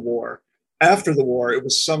before the war, after the war, it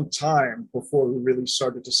was some time before we really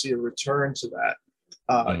started to see a return to that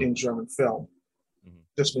in German film.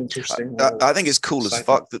 Just interesting. I think it's cool as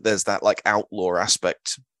fuck that there's that like outlaw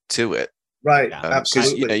aspect to it. Right,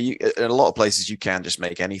 absolutely. Because in a lot of places you can just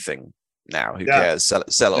make anything now. Who cares? Sell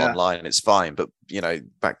it online and it's fine. But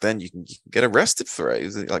back then you can get arrested for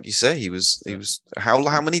it. Like you say, he was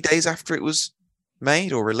how many days after it was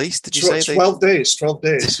made or released did you say? 12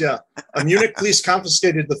 days. Yeah. Munich police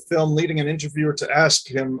confiscated the film, leading an interviewer to ask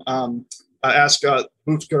him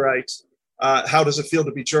Buttgereit, how does it feel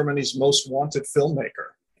to be Germany's most wanted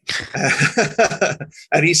filmmaker?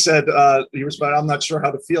 And he said I'm not sure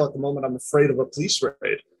how to feel at the moment. I'm afraid of a police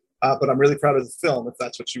raid, but I'm really proud of the film, if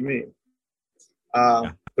that's what you mean.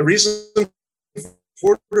 The reason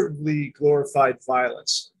reportedly glorified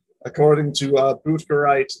violence, according to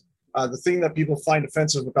Buttgereit, the thing that people find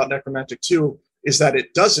offensive about Necromantic 2 is that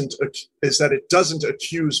it doesn't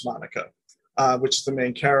accuse Monica, which is the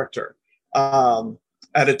main character.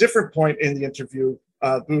 At a different point in the interview,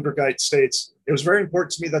 Buttgereit states, "It was very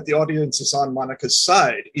important to me that the audience is on Monica's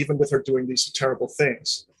side, even with her doing these terrible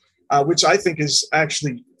things," which I think is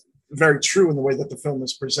actually very true in the way that the film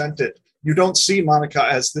is presented. You don't see Monica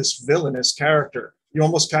as this villainous character. You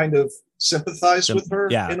almost kind of sympathize with her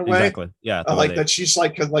in a way. Exactly. Yeah, like that she's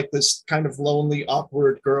like this kind of lonely,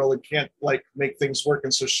 awkward girl and can't like make things work,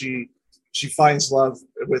 and so she finds love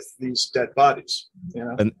with these dead bodies.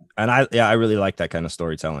 And I really like that kind of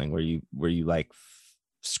storytelling where you like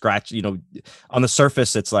scratch, on the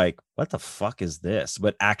surface it's like, what the fuck is this?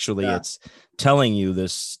 But actually it's telling you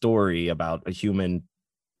this story about a human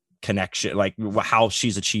connection, like how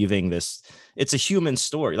she's achieving this. It's a human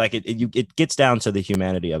story. Like it gets down to the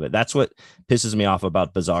humanity of it. That's what pisses me off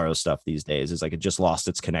about Bizarro stuff these days, is like it just lost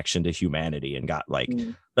its connection to humanity and got like,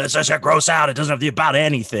 let's just gross out. It doesn't have to be about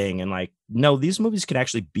anything. And like, no, these movies can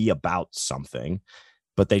actually be about something,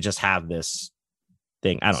 but they just have this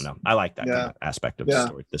thing. I don't know. I like that kind of aspect of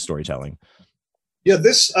the storytelling. Yeah,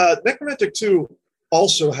 this Necromantic 2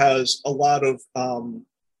 also has a lot of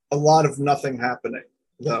nothing happening.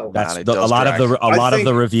 No, that's a lot of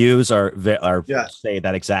the reviews are say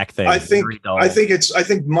that exact thing. I think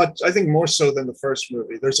more so than the first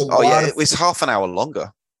movie. There's a lot. It was half an hour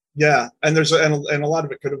longer. Yeah, and a lot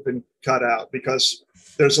of it could have been cut out because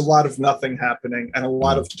there's a lot of nothing happening and a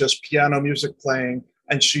lot of just piano music playing,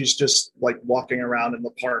 and she's just like walking around in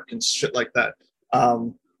the park and shit like that.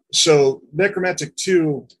 So Necromantic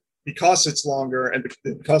 2, because it's longer and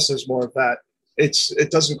because there's more of that,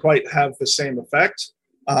 it doesn't quite have the same effect.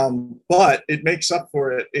 But it makes up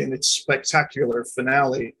for it in its spectacular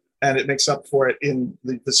finale, and it makes up for it in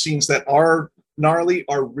the scenes that are gnarly,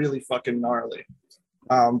 are really fucking gnarly.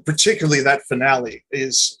 Particularly that finale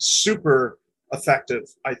is super effective,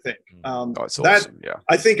 I think. It's awesome. Yeah,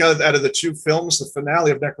 I think out of the two films, the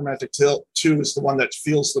finale of Necromantic 2 is the one that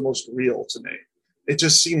feels the most real to me. it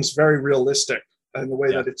just seems very realistic in the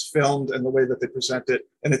way that it's filmed and the way that they present it,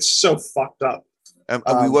 and it's so fucked up. And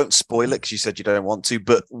we won't spoil it because you said you don't want to,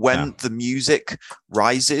 but when the music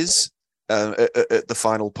rises at the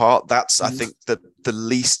final part, that's I think the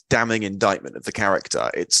least damning indictment of the character.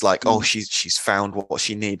 It's like, oh, she's found what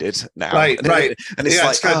she needed now, right. And it's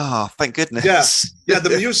like, thank goodness. Yeah.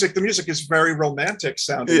 The music is very romantic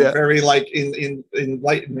sounding, very like in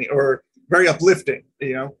enlightening or very uplifting.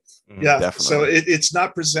 Definitely. So it's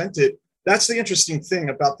not presented. That's the interesting thing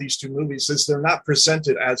about these two movies is they're not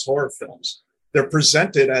presented as horror films. They're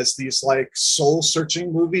presented as these like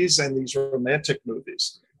soul-searching movies and these romantic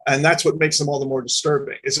movies. And that's what makes them all the more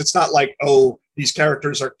disturbing. Is it's not like, oh, these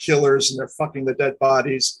characters are killers and they're fucking the dead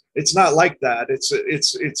bodies. It's not like that.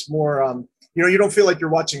 It's more you don't feel like you're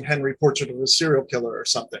watching Henry Portrait of a Serial Killer or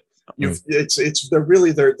something. They're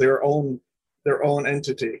really their own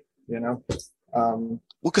entity, Well,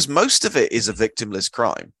 because most of it is a victimless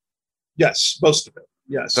crime. Yes, most of it.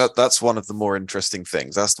 Yes, that's one of the more interesting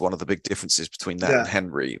things. That's one of the big differences between that and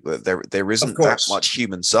Henry. There isn't that much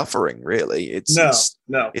human suffering, really. It's either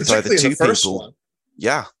two people. One.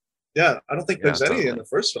 Yeah, I don't think there's any in the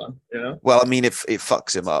first one. Well, I mean, it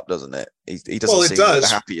fucks him up, doesn't it? He doesn't seem the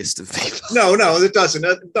happiest of people. No, it doesn't.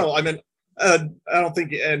 No, I mean, I don't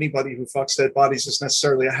think anybody who fucks dead bodies is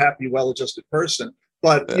necessarily a happy, well-adjusted person.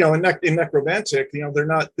 But in Necromantic,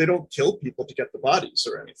 they don't kill people to get the bodies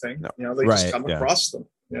or anything. No. They just come across them.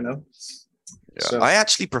 Yeah. So. I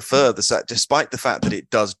actually prefer the set, despite the fact that it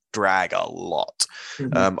does drag a lot.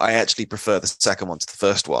 I actually prefer the second one to the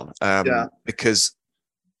first one because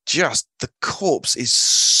just the corpse is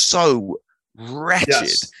so wretched.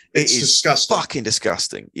 Yes, it's disgusting. Fucking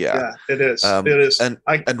disgusting. Yeah, it is. It is. I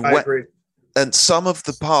agree. And some of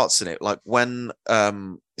the parts in it, like when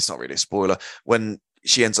it's not really a spoiler, when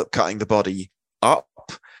she ends up cutting the body up,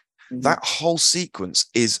 that whole sequence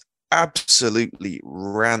is absolutely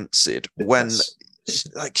rancid. When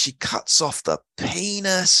she cuts off the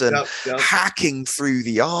penis and hacking through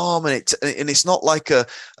the arm, and it's not like a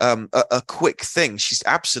quick thing. She's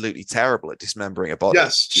absolutely terrible at dismembering a body.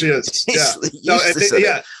 Yes, she is.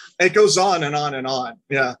 It goes on and on and on.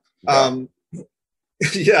 I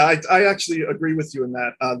actually agree with you in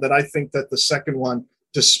that. That I think that the second one,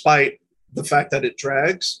 despite the fact that it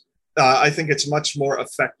drags, I think it's much more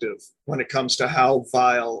effective when it comes to how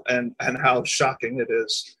vile and how shocking it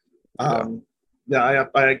is. I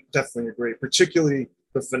definitely agree, particularly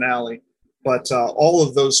the finale. But all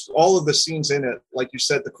of the scenes in it, like you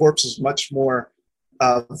said, the corpse is much more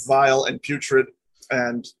vile and putrid,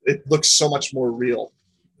 and it looks so much more real.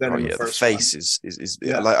 The face is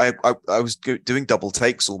like I was doing double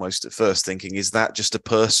takes almost at first, thinking, is that just a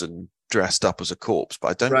person dressed up as a corpse?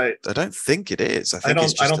 But I don't think it is. I think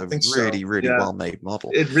it's just a really well made model.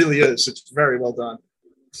 It really is. It's very well done.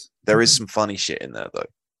 There is some funny shit in there though,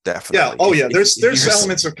 definitely. There's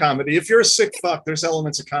elements of comedy. If you're a sick fuck, there's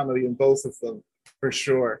elements of comedy in both of them for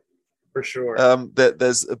sure.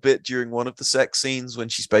 There's a bit during one of the sex scenes when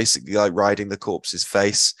she's basically like riding the corpse's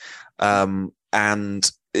face, and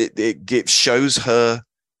it shows her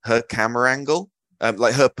camera angle,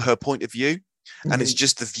 like her point of view, and it's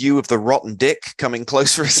just the view of the rotten dick coming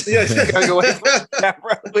closer going away from the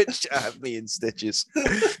camera, which had me in stitches.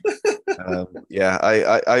 I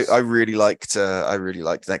really liked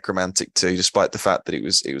Necromantic 2, despite the fact that it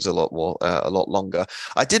was a lot longer.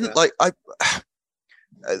 I didn't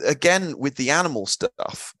again with the animal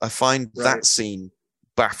stuff. I find that scene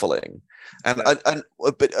baffling. And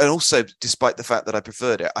also, despite the fact that I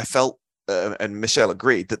preferred it, I felt, and Michelle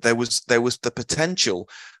agreed, that there was the potential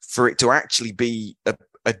for it to actually be a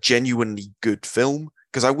genuinely good film.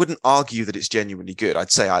 Because I wouldn't argue that it's genuinely good.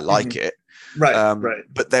 I'd say I like it. Right.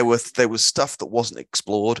 But there was stuff that wasn't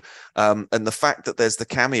explored, and the fact that there's the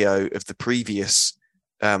cameo of the previous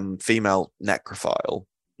female necrophile,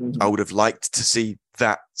 I would have liked to see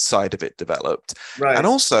that side of it developed. Right. And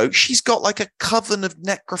also, she's got like a coven of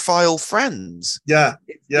necrophile friends. Yeah.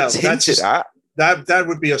 It's hinted at. That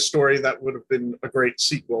would be a story that would have been a great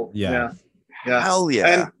sequel. Yeah. Hell yeah.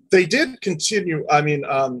 And they did continue. I mean,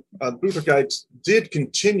 Buttergeist did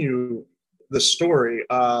continue the story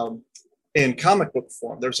in comic book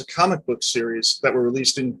form. There's a comic book series that were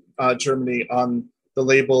released in Germany on the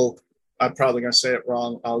label, I'm probably going to say it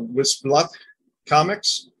wrong, Wisblock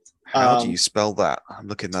Comics. How do you spell that? I'm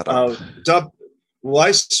looking that up.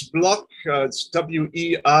 Weissblock, it's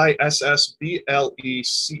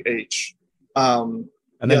Wissblech. And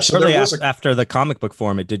then shortly after the comic book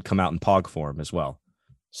form, it did come out in POG form as well.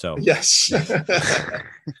 So yes,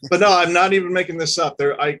 but no, I'm not even making this up.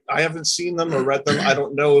 I haven't seen them or read them. I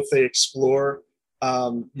don't know if they explore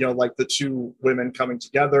like the two women coming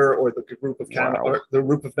together, or the group of or the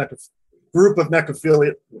group of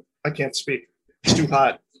necrophilia. I can't speak. It's too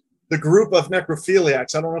hot. The group of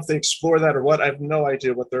necrophiliacs. I don't know if they explore that or what. I have no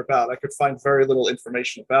idea what they're about. I could find very little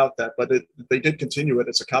information about that, but they did continue it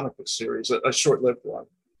as a comic book series, a short-lived one.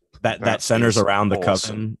 That centers around the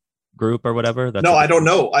Coven group or whatever. No, I don't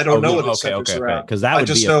know. I don't know what it centers around. Because that would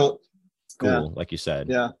be cool, like you said.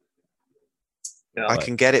 Yeah. I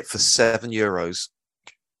can get it for €7.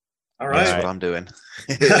 All right. That's what I'm doing.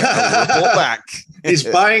 I'll report back. He's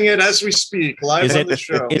buying it as we speak, live on the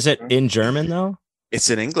show. Is it in German though? It's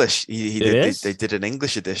in English. They did an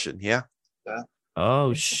English edition. Yeah.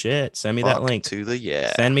 Oh shit! Send me that link.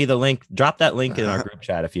 Send me the link. Drop that link in our group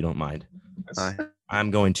chat if you don't mind. I'm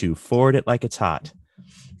going to forward it like it's hot.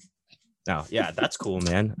 Now, yeah, that's cool,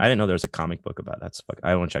 man. I didn't know there was a comic book about that.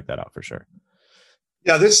 I want to check that out for sure.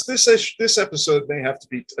 Yeah, this episode may have to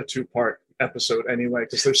be a 2-part episode anyway,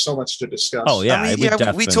 because there's so much to discuss. Oh yeah, I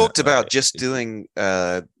mean, we talked about just doing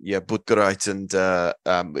Budgereit and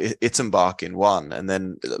Itzenbach in one, and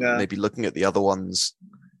then maybe looking at the other ones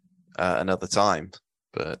another time.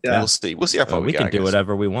 But we'll see. We'll see how far we can do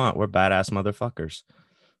whatever we want. We're badass motherfuckers.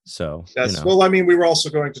 So yes. Well, I mean, we were also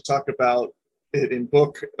going to talk about it in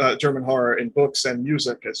German horror in books and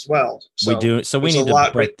music as well. So we do. So we need to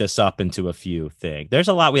break this up into a few things. There's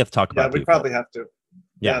a lot we have to talk about. Yeah, we probably have to.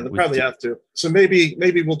 Yeah, we probably have to. So maybe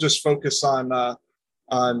we'll just focus on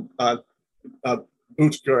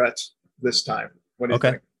Budgereit this time. What do you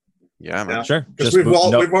think? Yeah, man. Sure. Because we've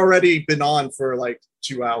already been on for like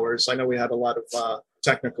 2 hours. I know we had a lot of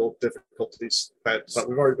technical difficulties, but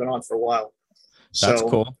we've already been on for a while. That's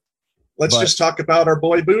cool. Let's just talk about our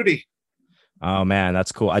boy Booty. Oh man,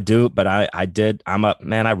 that's cool. I do, but I I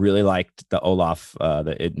really liked the Olaf,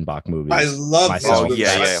 the Itzenbach movie. I love those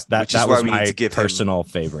movies. That was my personal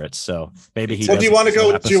favorite. So maybe he. Well, do you want to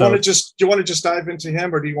go? Do you want to just dive into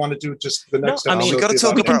him, or do you want to do just the next? No, I mean, we got to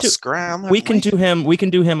talk about Scram. We can do him. We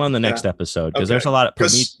can do him on the next episode because there's a lot of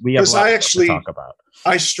we have a lot to talk about.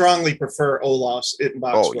 I strongly prefer Olaf's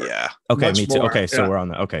Itzenbach's work. Yeah. Okay, Much me too. more. Okay, so we're on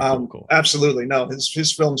that. Okay, cool. Absolutely, no.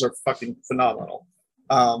 His films are fucking phenomenal.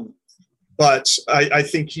 But I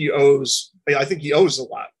think he owes a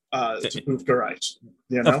lot to Budgereit.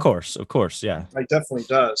 You know? Of course, yeah. He definitely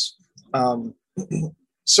does.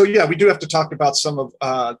 So yeah, we do have to talk about some of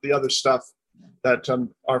the other stuff that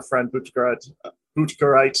our friend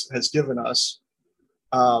Budgereit has given us.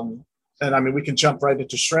 And I mean, we can jump right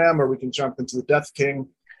into Schramm, or we can jump into the Death King.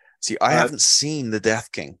 See, I haven't seen the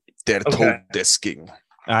Death King. Der Todesking.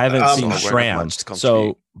 I haven't seen Schramm,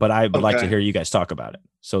 but I would like to hear you guys talk about it.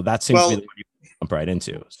 So that seems to be the one you jump right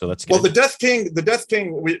into. So let's get the Death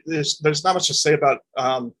King. There's not much to say about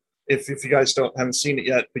if you guys haven't seen it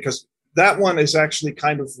yet, because that one is actually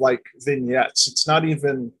kind of like vignettes. It's not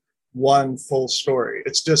even one full story.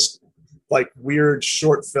 It's just like weird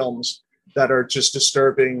short films that are just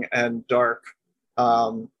disturbing and dark,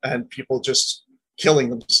 and people just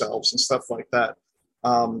killing themselves and stuff like that.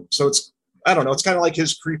 So I don't know. It's kind of like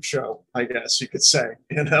his Creep Show, I guess you could say.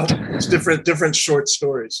 You know, it's different short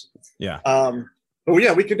stories. Yeah. But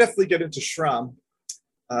yeah, we could definitely get into Schramm.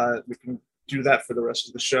 We can do that for the rest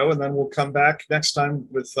of the show, and then we'll come back next time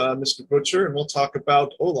with Mr. Butcher, and we'll talk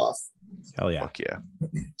about Olaf. Hell yeah! Fuck yeah!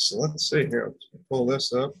 So let's see here. Let's pull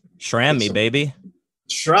this up. Schramm me, baby.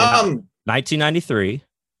 Schramm. 1993.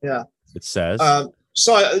 Yeah. It says.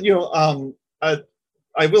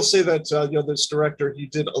 I will say that this director, he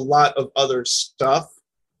did a lot of other stuff,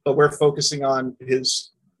 but we're focusing on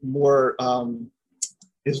his more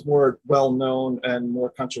well-known and more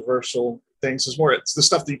controversial things. It's the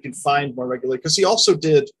stuff that you can find more regularly, because he also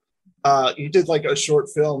did like a short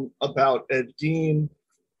film about Ed Gein,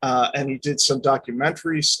 and he did some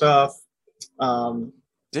documentary stuff. Didn't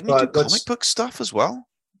he do comic book stuff as well?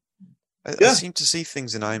 I seem to see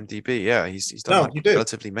things in IMDb. Yeah, he's done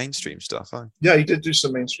relatively mainstream stuff. Huh? Yeah, he did do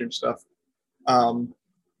some mainstream stuff.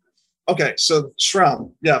 Okay, so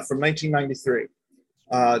Schramm, from 1993.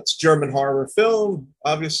 It's a German horror film.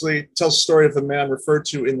 Obviously, it tells the story of a man referred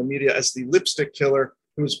to in the media as the lipstick killer,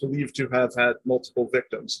 who is believed to have had multiple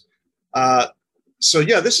victims. This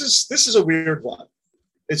is a weird one.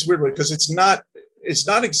 It's a weird one because it's not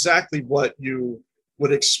exactly what you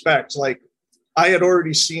would expect. Like, I had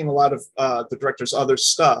already seen a lot of the director's other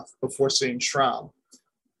stuff before seeing Schramm,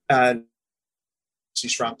 and see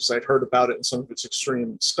Schramm because I'd heard about it and some of its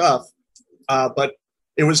extreme stuff. But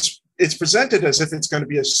it's presented as if it's going to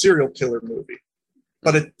be a serial killer movie,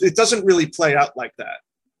 but it doesn't really play out like that.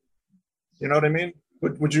 You know what I mean?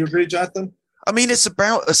 Would you agree, Jonathan? I mean, it's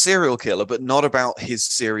about a serial killer, but not about his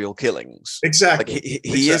serial killings. Exactly. Like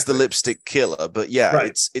he is the lipstick killer, but yeah,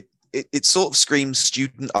 Right. it sort of screams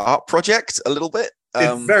student art project a little bit.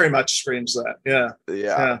 It very much screams that.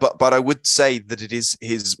 Yeah. But I would say that it is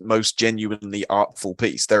his most genuinely artful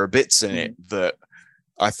piece. There are bits in it that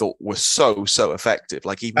I thought were so effective.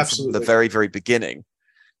 Like even from the very, very beginning,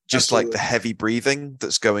 just like the heavy breathing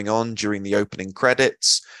that's going on during the opening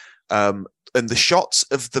credits, and the shots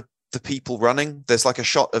of the people running. There's like a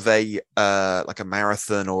shot of a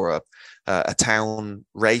marathon or a town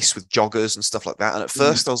race with joggers and stuff like that. And at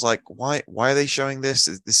first I was like, why are they showing this?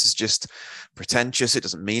 This is just pretentious. It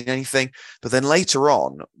doesn't mean anything. But then later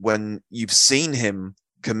on, when you've seen him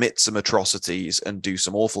commit some atrocities and do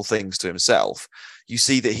some awful things to himself, you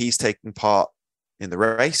see that he's taking part in the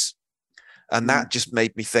race. And that just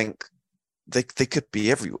made me think they could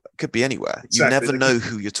be everywhere, could be anywhere. Exactly. You never know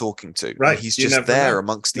who you're talking to. Right. He's just there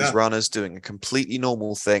amongst these runners doing a completely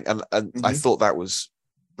normal thing. And I thought that was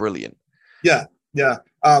brilliant. Yeah.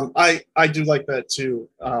 I do like that too.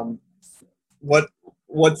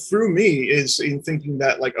 What threw me is in thinking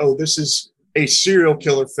that like, oh, this is a serial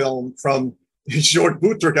killer film from Jord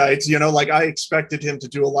Buttgereit. You know, like I expected him to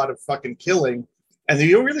do a lot of fucking killing, and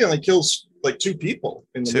he really only kills like 2 people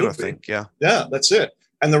in the movie. I think. Yeah, that's it.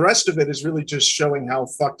 And the rest of it is really just showing how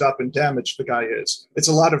fucked up and damaged the guy is. It's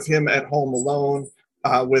a lot of him at home alone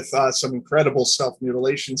with some incredible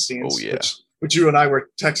self-mutilation scenes. Oh, yeah. Which you and I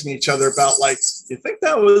were texting each other about, like, you think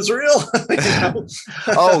that was real? You know?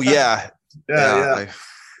 Oh, yeah.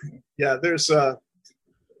 Yeah, there's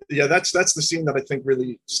that's the scene that I think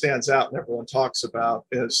really stands out and everyone talks about.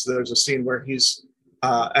 Is there's a scene where he's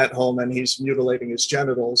at home and he's mutilating his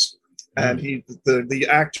genitals, and the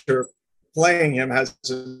actor playing him has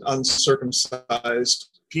an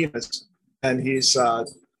uncircumcised penis, and he's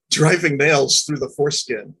driving nails through the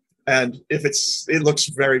foreskin. And it looks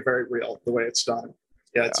very, very real the way it's done.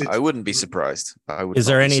 Yeah, I wouldn't be surprised. Is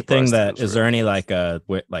there anything is there any like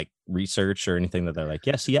research or anything that they're like,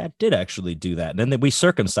 yes, yeah, I did actually do that, and then we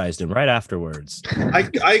circumcised him right afterwards? I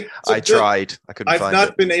tried. I couldn't. I've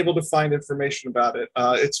not been able to find information about it.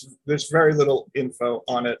 There's very little info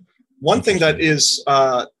on it. One thing that is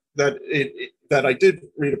that I did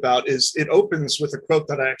read about is it opens with a quote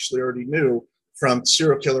that I actually already knew from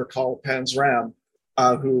serial killer Karl Panzram,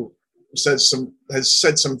 who has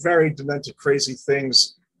said some very demented, crazy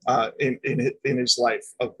things in his life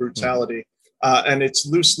of brutality, and it's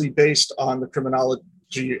loosely based on the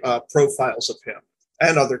criminology profiles of him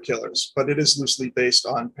and other killers, but it is loosely based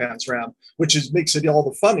on Panzram, which makes it all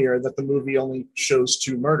the funnier that the movie only shows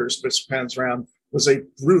 2 murders, because Panzram was a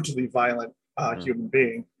brutally violent human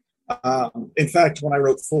being. In fact, when I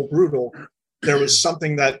wrote Full Brutal, there was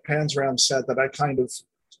something that Panzram said that I kind of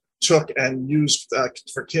took and used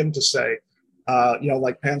for Kim to say,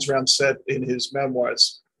 like Panzram said in his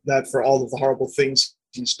memoirs, that for all of the horrible things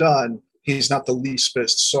he's done, he's not the least bit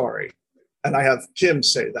sorry. And I have Kim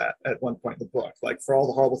say that at one point in the book, like, for all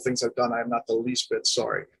the horrible things I've done, I am not the least bit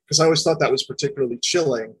sorry. Because I always thought that was particularly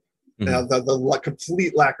chilling, the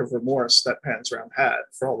complete lack of remorse that Panzram had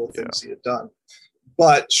for all the things he had done.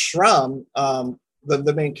 But Schramm,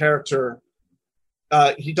 the main character,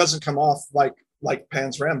 he doesn't come off like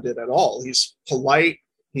Panzram did at all. He's polite,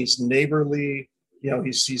 he's neighborly,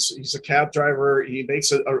 he's a cab driver, he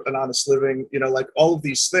makes an honest living, like all of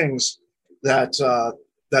these things that are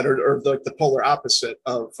like the polar opposite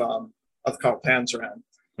of Karl Panzram.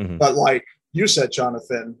 But like you said,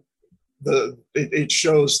 Jonathan, it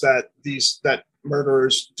shows that that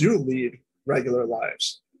murderers do lead regular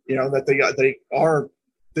lives, that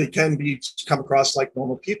they can come across like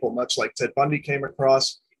normal people, much like Ted Bundy came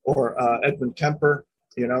across, or Edmund Kemper.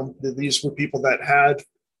 These were people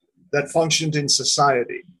that functioned in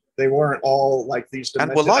society. They weren't all like these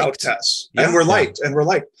demented outcasts, and were liked.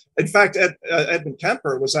 In fact, Edmund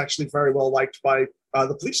Kemper was actually very well liked by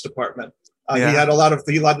the police department. He had a lot of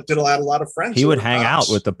friends. He would hang out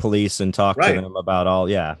with the police and talk to them about all.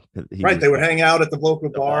 Yeah, they would hang out at the local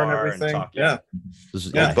bar and everything.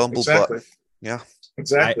 Exactly.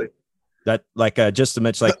 Exactly. That just to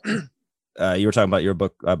mention, you were talking about your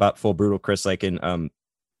book about Full Brutal, Chris. Like in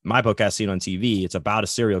my book, As Seen on TV, it's about a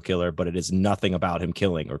serial killer, but it is nothing about him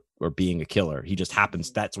killing or being a killer. He just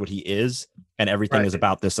happens. That's what he is. And everything is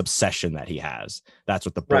about this obsession that he has. That's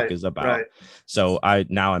what the book is about. Right. So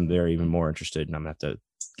I'm very even more interested, and I'm going to have to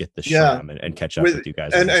get the Schramm and catch up with you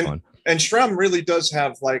guys on this one. And Schramm really does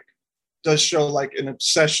show like an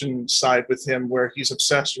obsession side with him, where he's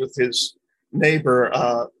obsessed with his neighbor,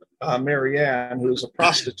 Marianne, who's a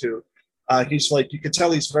prostitute. He's like, you could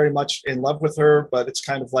tell he's very much in love with her, but it's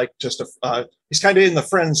kind of like just he's kind of in the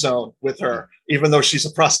friend zone with her, even though she's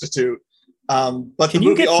a prostitute. But if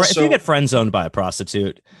you get friend zoned by a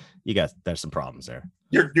prostitute, there's some problems there.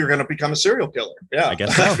 You're going to become a serial killer. Yeah, I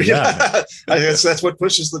guess so. Yeah, I guess that's what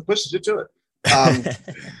pushes you to it.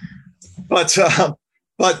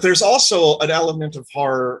 But there's also an element of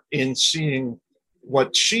horror in seeing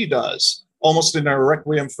what she does, almost in a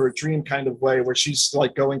Requiem for a Dream kind of way, where she's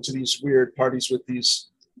like going to these weird parties with these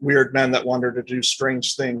weird men that want her to do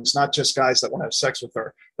strange things, not just guys that want to have sex with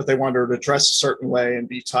her, but they want her to dress a certain way and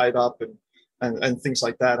be tied up and things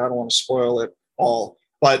like that. I don't want to spoil it all.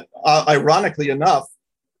 But ironically enough,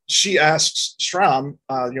 she asks Schramm,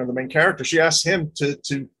 the main character, she asks him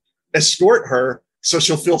to escort her so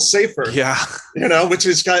she'll feel safer. Yeah. Which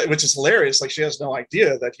is hilarious. Like, she has no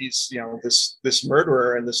idea that he's, this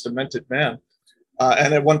murderer and this demented man.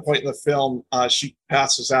 And at one point in the film, she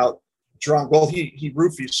passes out drunk. Well, he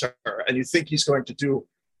roofies her, and you think he's going to do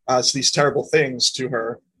these terrible things to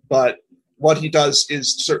her. But what he does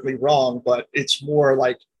is certainly wrong, but it's more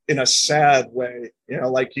like in a sad way,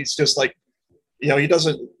 like he's just like, he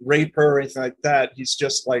doesn't rape her or anything like that. He's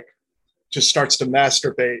just like, just starts to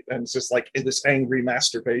masturbate, and it's just like in this angry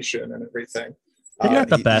masturbation and everything. Maybe not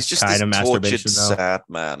the best kind of masturbation, though. Sad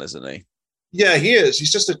man, isn't he? Yeah, he is.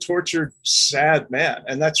 He's just a tortured, sad man,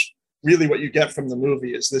 and that's really what you get from the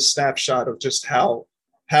movie, is this snapshot of just how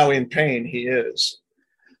in pain he is.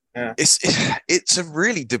 Yeah. It's a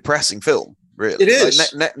really depressing film. Really, it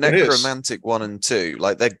is. Necromantic 1 and 2,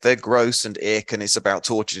 like they're gross and ick, and it's about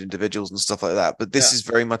tortured individuals and stuff like that. But this is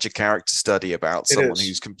very much a character study about someone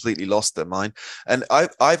who's completely lost their mind. And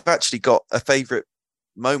I've actually got a favorite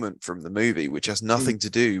moment from the movie, which has nothing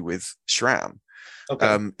to do with Schramm. Okay.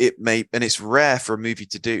 And it's rare for a movie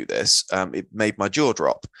to do this. It made my jaw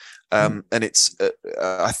drop. And it's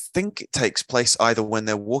I think it takes place either when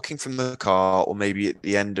they're walking from the car, or maybe at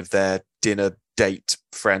the end of their dinner date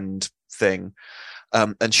friend thing,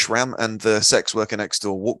 and Schramm and the sex worker next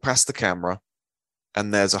door walk past the camera,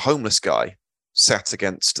 and there's a homeless guy sat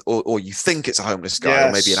against, or you think it's a homeless guy,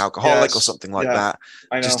 or maybe an alcoholic or something like that,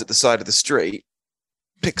 just at the side of the street,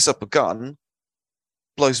 picks up a gun,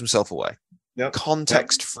 blows himself away.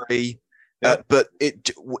 Context free. But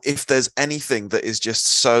if there's anything that is just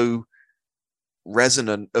so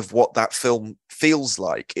resonant of what that film feels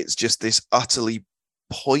like, it's just this utterly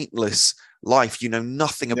pointless life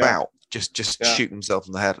nothing about, just shoot himself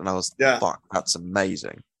in the head. And I was fuck, that's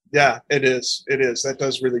amazing. Yeah, it is. That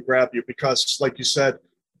does really grab you, because like you said,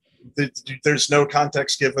 there's no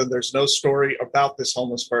context given, there's no story about this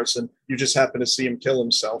homeless person, you just happen to see him kill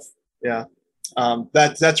himself.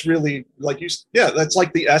 That's really that's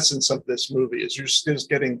like the essence of this movie, is you're just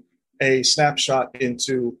getting a snapshot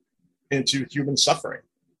into human suffering,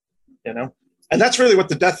 and that's really what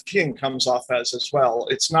The Death King comes off as well.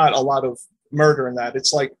 It's not a lot of murder in that.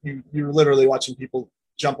 It's like you're literally watching people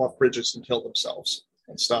jump off bridges and kill themselves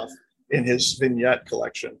and stuff in his vignette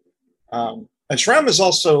collection. And Schramm is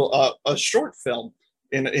also a short film,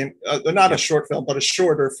 not a short film, but a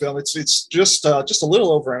shorter film. It's just a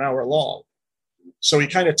little over an hour long. So he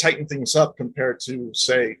kind of tightened things up compared to,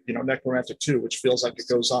 say, Necromantic 2, which feels like it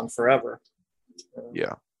goes on forever.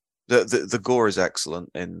 Yeah. The gore is excellent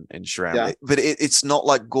in Schramm, but it's not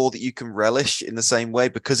like gore that you can relish in the same way,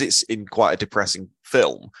 because it's in quite a depressing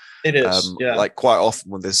film. It is, like quite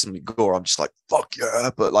often when there's some gore, I'm just like, fuck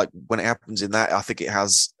yeah. But like when it happens in that, I think it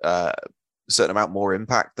has a certain amount more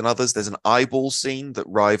impact than others. There's an eyeball scene that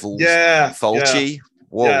rivals Fulci.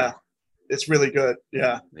 Whoa. Yeah. It's really good.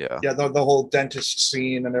 Yeah. The whole dentist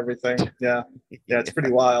scene and everything. Yeah. It's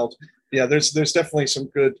pretty wild. Yeah, there's definitely some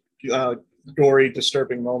good gory,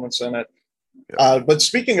 disturbing moments in it. But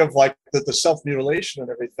speaking of like the self-mutilation and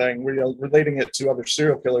everything, relating it to other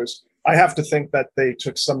serial killers, I have to think that they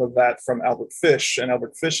took some of that from Albert Fish and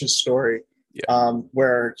Albert Fish's story,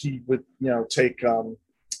 where he would take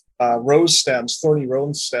rose stems, thorny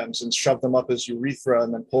rose stems, and shove them up his urethra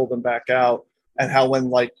and then pull them back out. And how when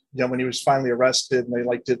he was finally arrested and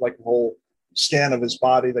they did a whole scan of his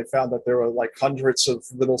body, they found that there were hundreds of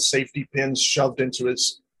little safety pins shoved into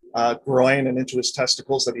his groin and into his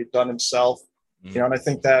testicles that he'd done himself. And I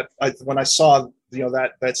think that when I saw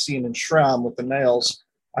that scene in Schramm with the nails,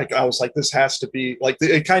 I was like, this has to be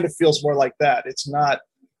it kind of feels more like that. It's not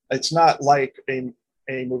like a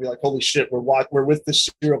movie like, holy shit, we're with this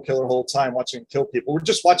serial killer the whole time watching him kill people. We're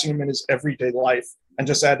just watching him in his everyday life and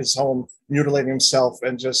just at his home mutilating himself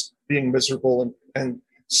and just being miserable and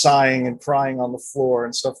sighing and crying on the floor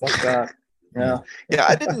and stuff like that. Yeah,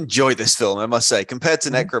 I did enjoy this film, I must say. Compared to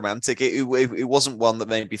Necromantic, it wasn't one that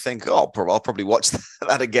made me think, oh, I'll probably watch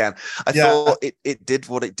that again. I thought it did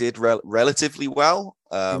what it did relatively well.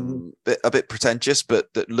 A bit pretentious,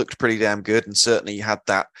 but that looked pretty damn good, and certainly had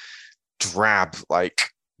that drab, like,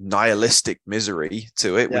 nihilistic misery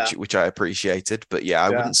to it, which I appreciated. But I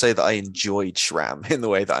wouldn't say that I enjoyed Shram in the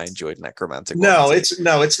way that I enjoyed Necromantic. It's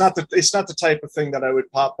not the type of thing that I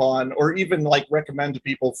would pop on or even like recommend to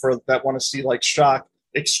people that want to see like shock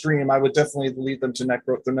extreme. I would definitely lead them to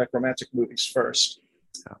the Necromantic movies first.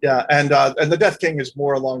 And the Death King is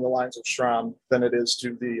more along the lines of Shram than it is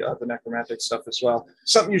to the Necromantic stuff as well.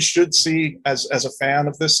 Something you should see as a fan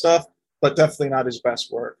of this stuff, but definitely not his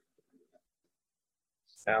best work.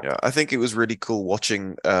 Yeah, I think it was really cool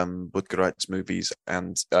watching Butgerite's movies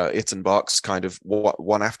and Ittenbach's kind of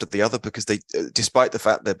one after the other, because they, despite the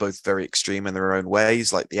fact they're both very extreme in their own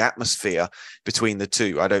ways, like the atmosphere between the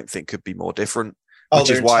two, I don't think could be more different.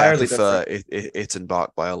 Which is why I prefer Ittenbach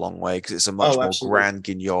by a long way, because it's a much more grand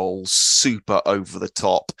guignol, super over the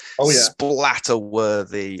top, splatter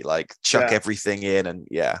worthy, like chuck everything in, and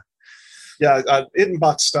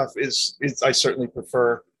Ittenbach stuff is I certainly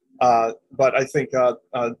prefer. But I think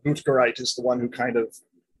Butgerite is the one who kind of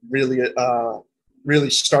really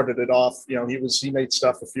started it off. You know, he made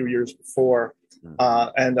stuff a few years before,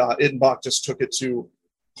 and Ittenbach just took it to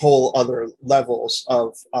whole other levels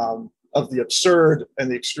of the absurd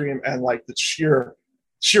and the extreme, and like the sheer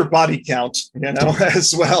body count, you know,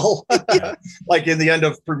 as well. Like in the end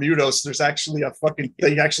of Bermudos, there's actually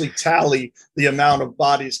they actually tally the amount of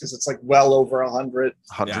bodies, because it's like well over 100.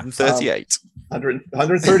 138.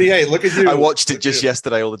 138. Look at you. I watched it just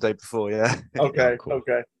yesterday or the day before. Yeah. Okay. Cool.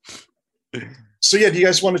 Okay. So do you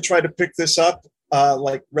guys want to try to pick this up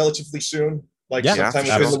like relatively soon, like sometime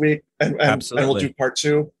within the week, and we'll do part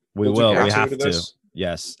 2. We have to.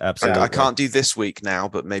 Yes, absolutely. I can't do this week now,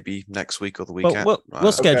 but maybe next week or the weekend.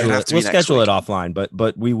 We'll schedule it. We'll schedule it offline,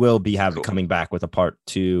 but we will be coming back with a part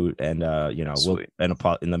 2, and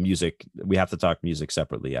in the music, we have to talk music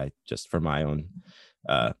separately. I just for my own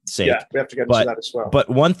sake. Yeah, we have to get into that as well. But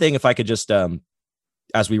one thing, if I could just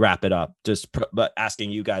as we wrap it up, but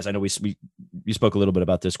asking you guys, I know we spoke a little bit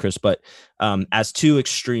about this, Chris, but as 2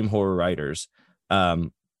 extreme horror writers,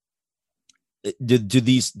 did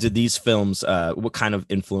these films, what kind of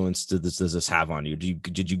influence does this have on you?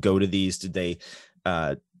 Did you go to these? Did they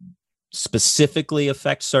specifically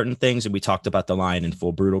affect certain things? And we talked about The Lion in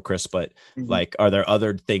Full Brutal, Chris, but like, are there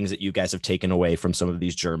other things that you guys have taken away from some of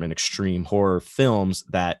these German extreme horror films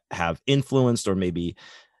that have influenced or maybe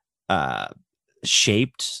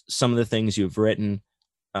shaped some of the things you've written?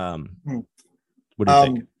 What do you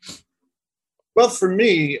think? Well, for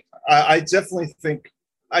me, I definitely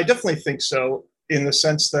think so, in the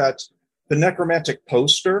sense that the Necromantic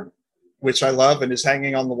poster, which I love and is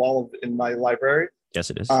hanging on the wall in my library. Yes,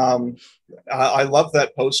 it is. I love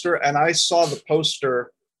that poster, and I saw the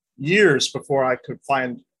poster years before I could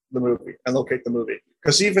find the movie and locate the movie.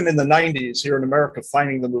 Because even in the 90s here in America,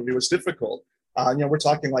 finding the movie was difficult. We're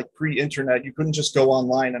talking like pre-internet. You couldn't just go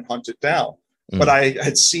online and hunt it down. But I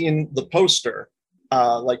had seen the poster,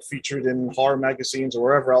 like featured in horror magazines or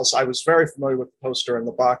wherever else. I was very familiar with the poster and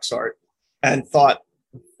the box art, and thought,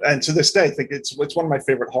 and to this day, I think it's one of my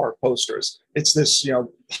favorite horror posters. It's this,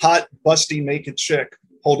 hot, busty, naked chick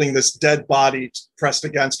holding this dead body pressed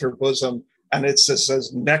against her bosom, and it just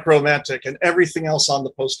says Necromantic, and everything else on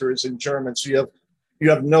the poster is in German, so you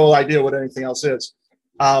have no idea what anything else is.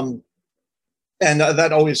 And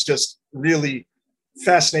that always just really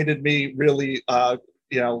fascinated me, really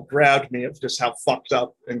grabbed me, of just how fucked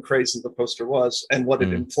up and crazy the poster was and what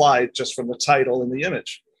it implied just from the title and the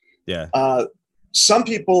image. Yeah. Some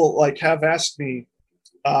people have asked me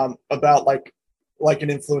about like an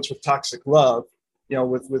influence with Toxic Love,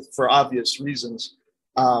 with for obvious reasons.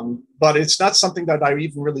 But it's not something that I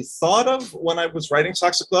even really thought of when I was writing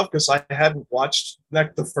Toxic Love, because I hadn't watched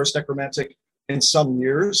the first Necromantic in some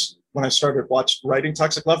years when I started writing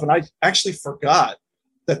Toxic Love, and I actually forgot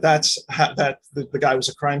that the guy was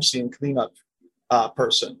a crime scene cleanup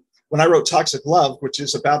person. When I wrote Toxic Love, which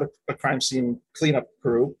is about a crime scene cleanup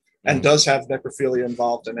crew and does have necrophilia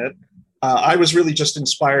involved in it, I was really just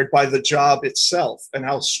inspired by the job itself and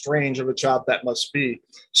how strange of a job that must be.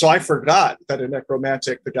 So I forgot that in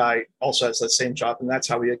Necromantic, the guy also has that same job, and that's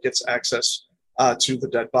how he gets access to the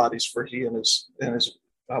dead bodies for he and his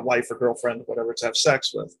wife or girlfriend, whatever, to have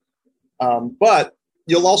sex with. But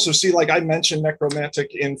you'll also see, like I mentioned,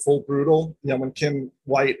 Necromantic in Full Brutal, when Kim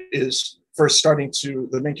White is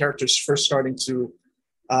the main character is first starting to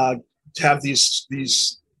have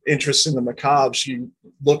these interests in the macabre. She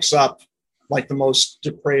looks up like the most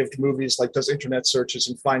depraved movies, like does internet searches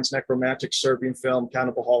and finds necromantic Serbian film,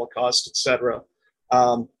 Cannibal Holocaust, etc.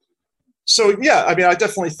 So yeah, I mean, I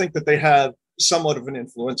definitely think that they have somewhat of an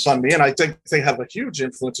influence on me, and I think they have a huge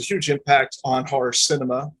influence, a huge impact on horror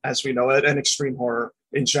cinema as we know it, and extreme horror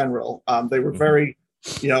in general. They were very,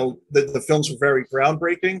 the films were very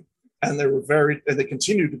groundbreaking, and they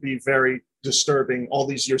continue to be very disturbing all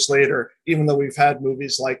these years later. Even though we've had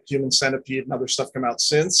movies like Human Centipede and other stuff come out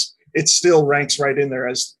since, it still ranks right in there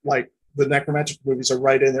as like the necromantic movies are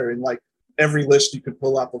right in there in like every list you could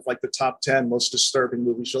pull up of like the top 10 most disturbing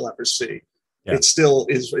movies you'll ever see. Yeah. It still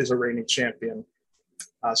is a reigning champion.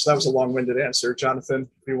 So that was a long-winded answer, Jonathan.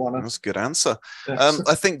 If you want to, that's a good answer.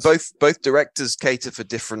 I think both directors cater for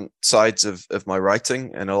different sides of my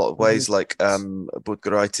writing in a lot of ways. Like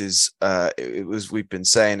Budgereit is, we've been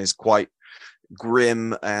saying, is quite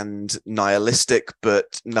grim and nihilistic,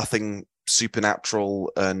 but nothing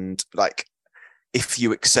supernatural. And like, if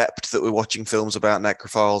you accept that we're watching films about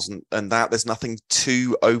necrophiles and that, there's nothing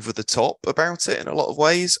too over the top about it in a lot of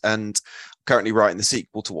ways. And currently writing the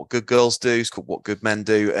sequel to What Good Girls Do. It's called What Good Men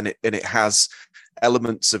Do, and it has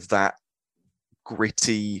elements of that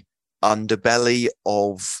gritty underbelly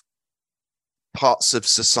of parts of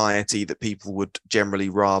society that people would generally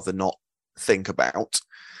rather not think about.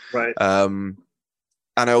 Right.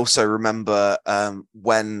 And I also remember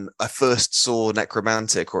when I first saw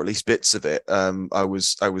Necromantic, or at least bits of it, I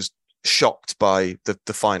was shocked by the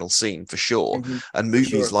final scene for sure. And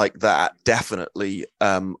movies like that definitely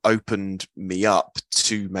opened me up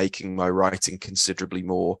to making my writing considerably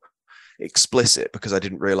more explicit, because I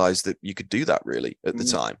didn't realize that you could do that really at the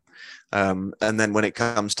time. And then when it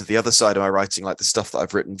comes to the other side of my writing, like the stuff that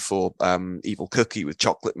I've written for Evil Cookie with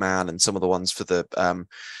Chocolate Man and some of the ones for the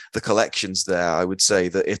collections there, I would say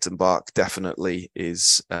that Ittenbach definitely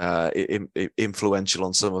is influential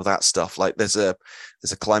on some of that stuff. Like there's a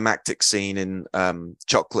climactic scene in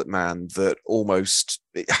Chocolate Man that almost,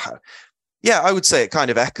 I would say it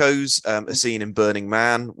kind of echoes a scene in Burning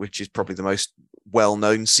Man, which is probably the most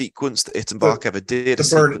well-known sequence that Ittenbach ever did.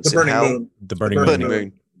 The Burning Moon. The Burning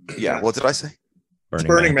Moon. Yeah, what did I say?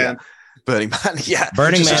 Burning Man. Burning Man, yeah.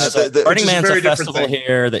 Burning Man is a festival thing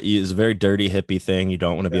here that is a very dirty hippie thing. You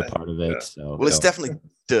don't want to be a part of it. So, well, it's definitely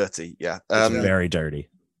dirty, yeah. It's very dirty.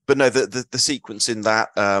 But no, the sequence in that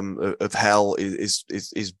of hell is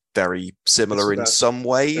very similar in some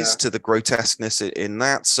ways to the grotesqueness in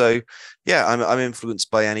that. So yeah, I'm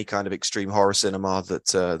influenced by any kind of extreme horror cinema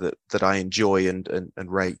that I enjoy and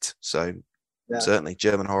rate. So certainly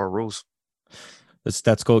German horror rules.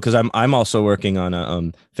 That's cool, because I'm also working on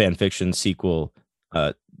a fan fiction sequel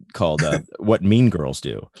called What Mean Girls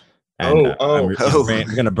Do. And,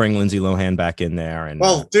 we're gonna bring Lindsay Lohan back in there. And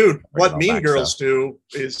dude, What Mean Girls Do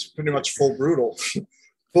is pretty much Full Brutal.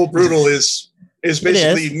 Full Brutal is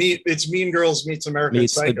basically it's Mean Girls meets American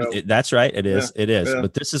Psycho. That's right. It is. Yeah.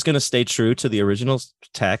 But this is going to stay true to the original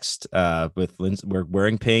text. With Lindsay, we're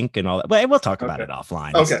wearing pink and all that. But we'll talk about it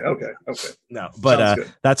offline. Okay. No, but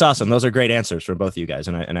that's awesome. Those are great answers from both of you guys,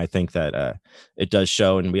 and I think that it does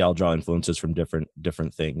show, and we all draw influences from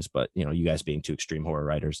different things. But you guys being two extreme horror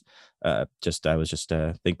writers, I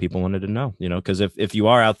think people wanted to know, because if you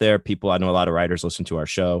are out there, people, I know a lot of writers listen to our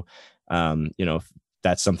show. If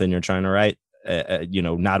that's something you're trying to write.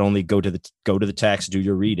 Not only go to the text, do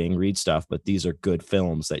your reading, read stuff, but these are good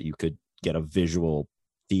films that you could get a visual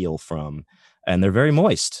feel from, and they're very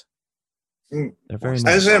moist. They're very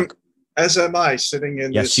moist. As am I, sitting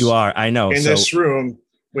in this. Yes, you are. I know. In this room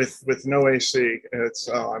with no AC.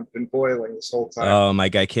 I've been boiling this whole time. Oh my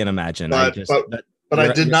God, I can't imagine. But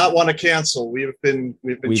I did not want to cancel. We've been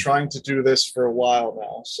trying to do this for a while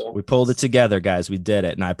now. So we pulled it together, guys. We did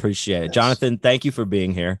it, and I appreciate it. Yes. Jonathan, thank you for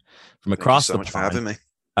being here from across the pond. Thank you so much for having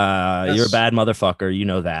me. You're a bad motherfucker. You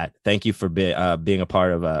know that. Thank you for being a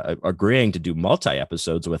part of agreeing to do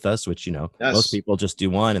multi-episodes with us, which most people just do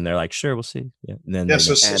one, and they're like, sure, we'll see. Yeah. And then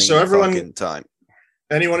so everyone,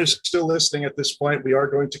 anyone who's still listening at this point, we are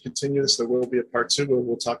going to continue this. There will be a part 2 where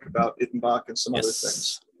we'll talk about Ittenbach and some other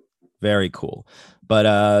things. Very cool. But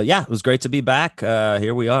it was great to be back.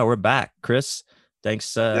 Here we are. We're back. Chris,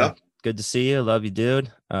 thanks. Good to see you. Love you,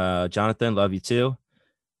 dude. Jonathan, love you too.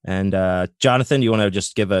 And Jonathan, you want to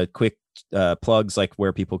just give a quick plugs, like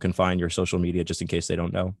where people can find your social media, just in case they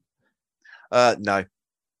don't know? No.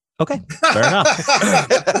 Okay, fair enough.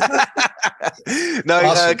 No,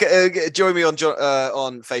 awesome. Join me on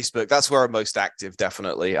Facebook. That's where I'm most active.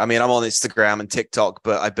 Definitely. I mean, I'm on Instagram and TikTok,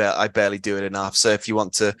 but I barely do it enough. So if you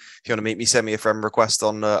want to meet me, send me a friend request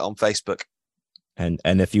on Facebook. And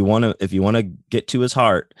if you want to get to his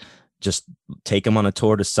heart, just take him on a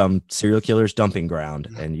tour to some serial killer's dumping ground,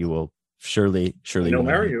 and you will surely he'll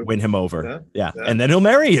marry you. win him over. Yeah. And then he'll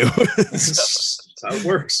marry you. That's how it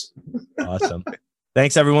works. Awesome.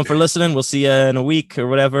 Thanks everyone for listening. We'll see you in a week or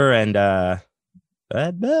whatever. And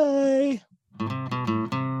bye.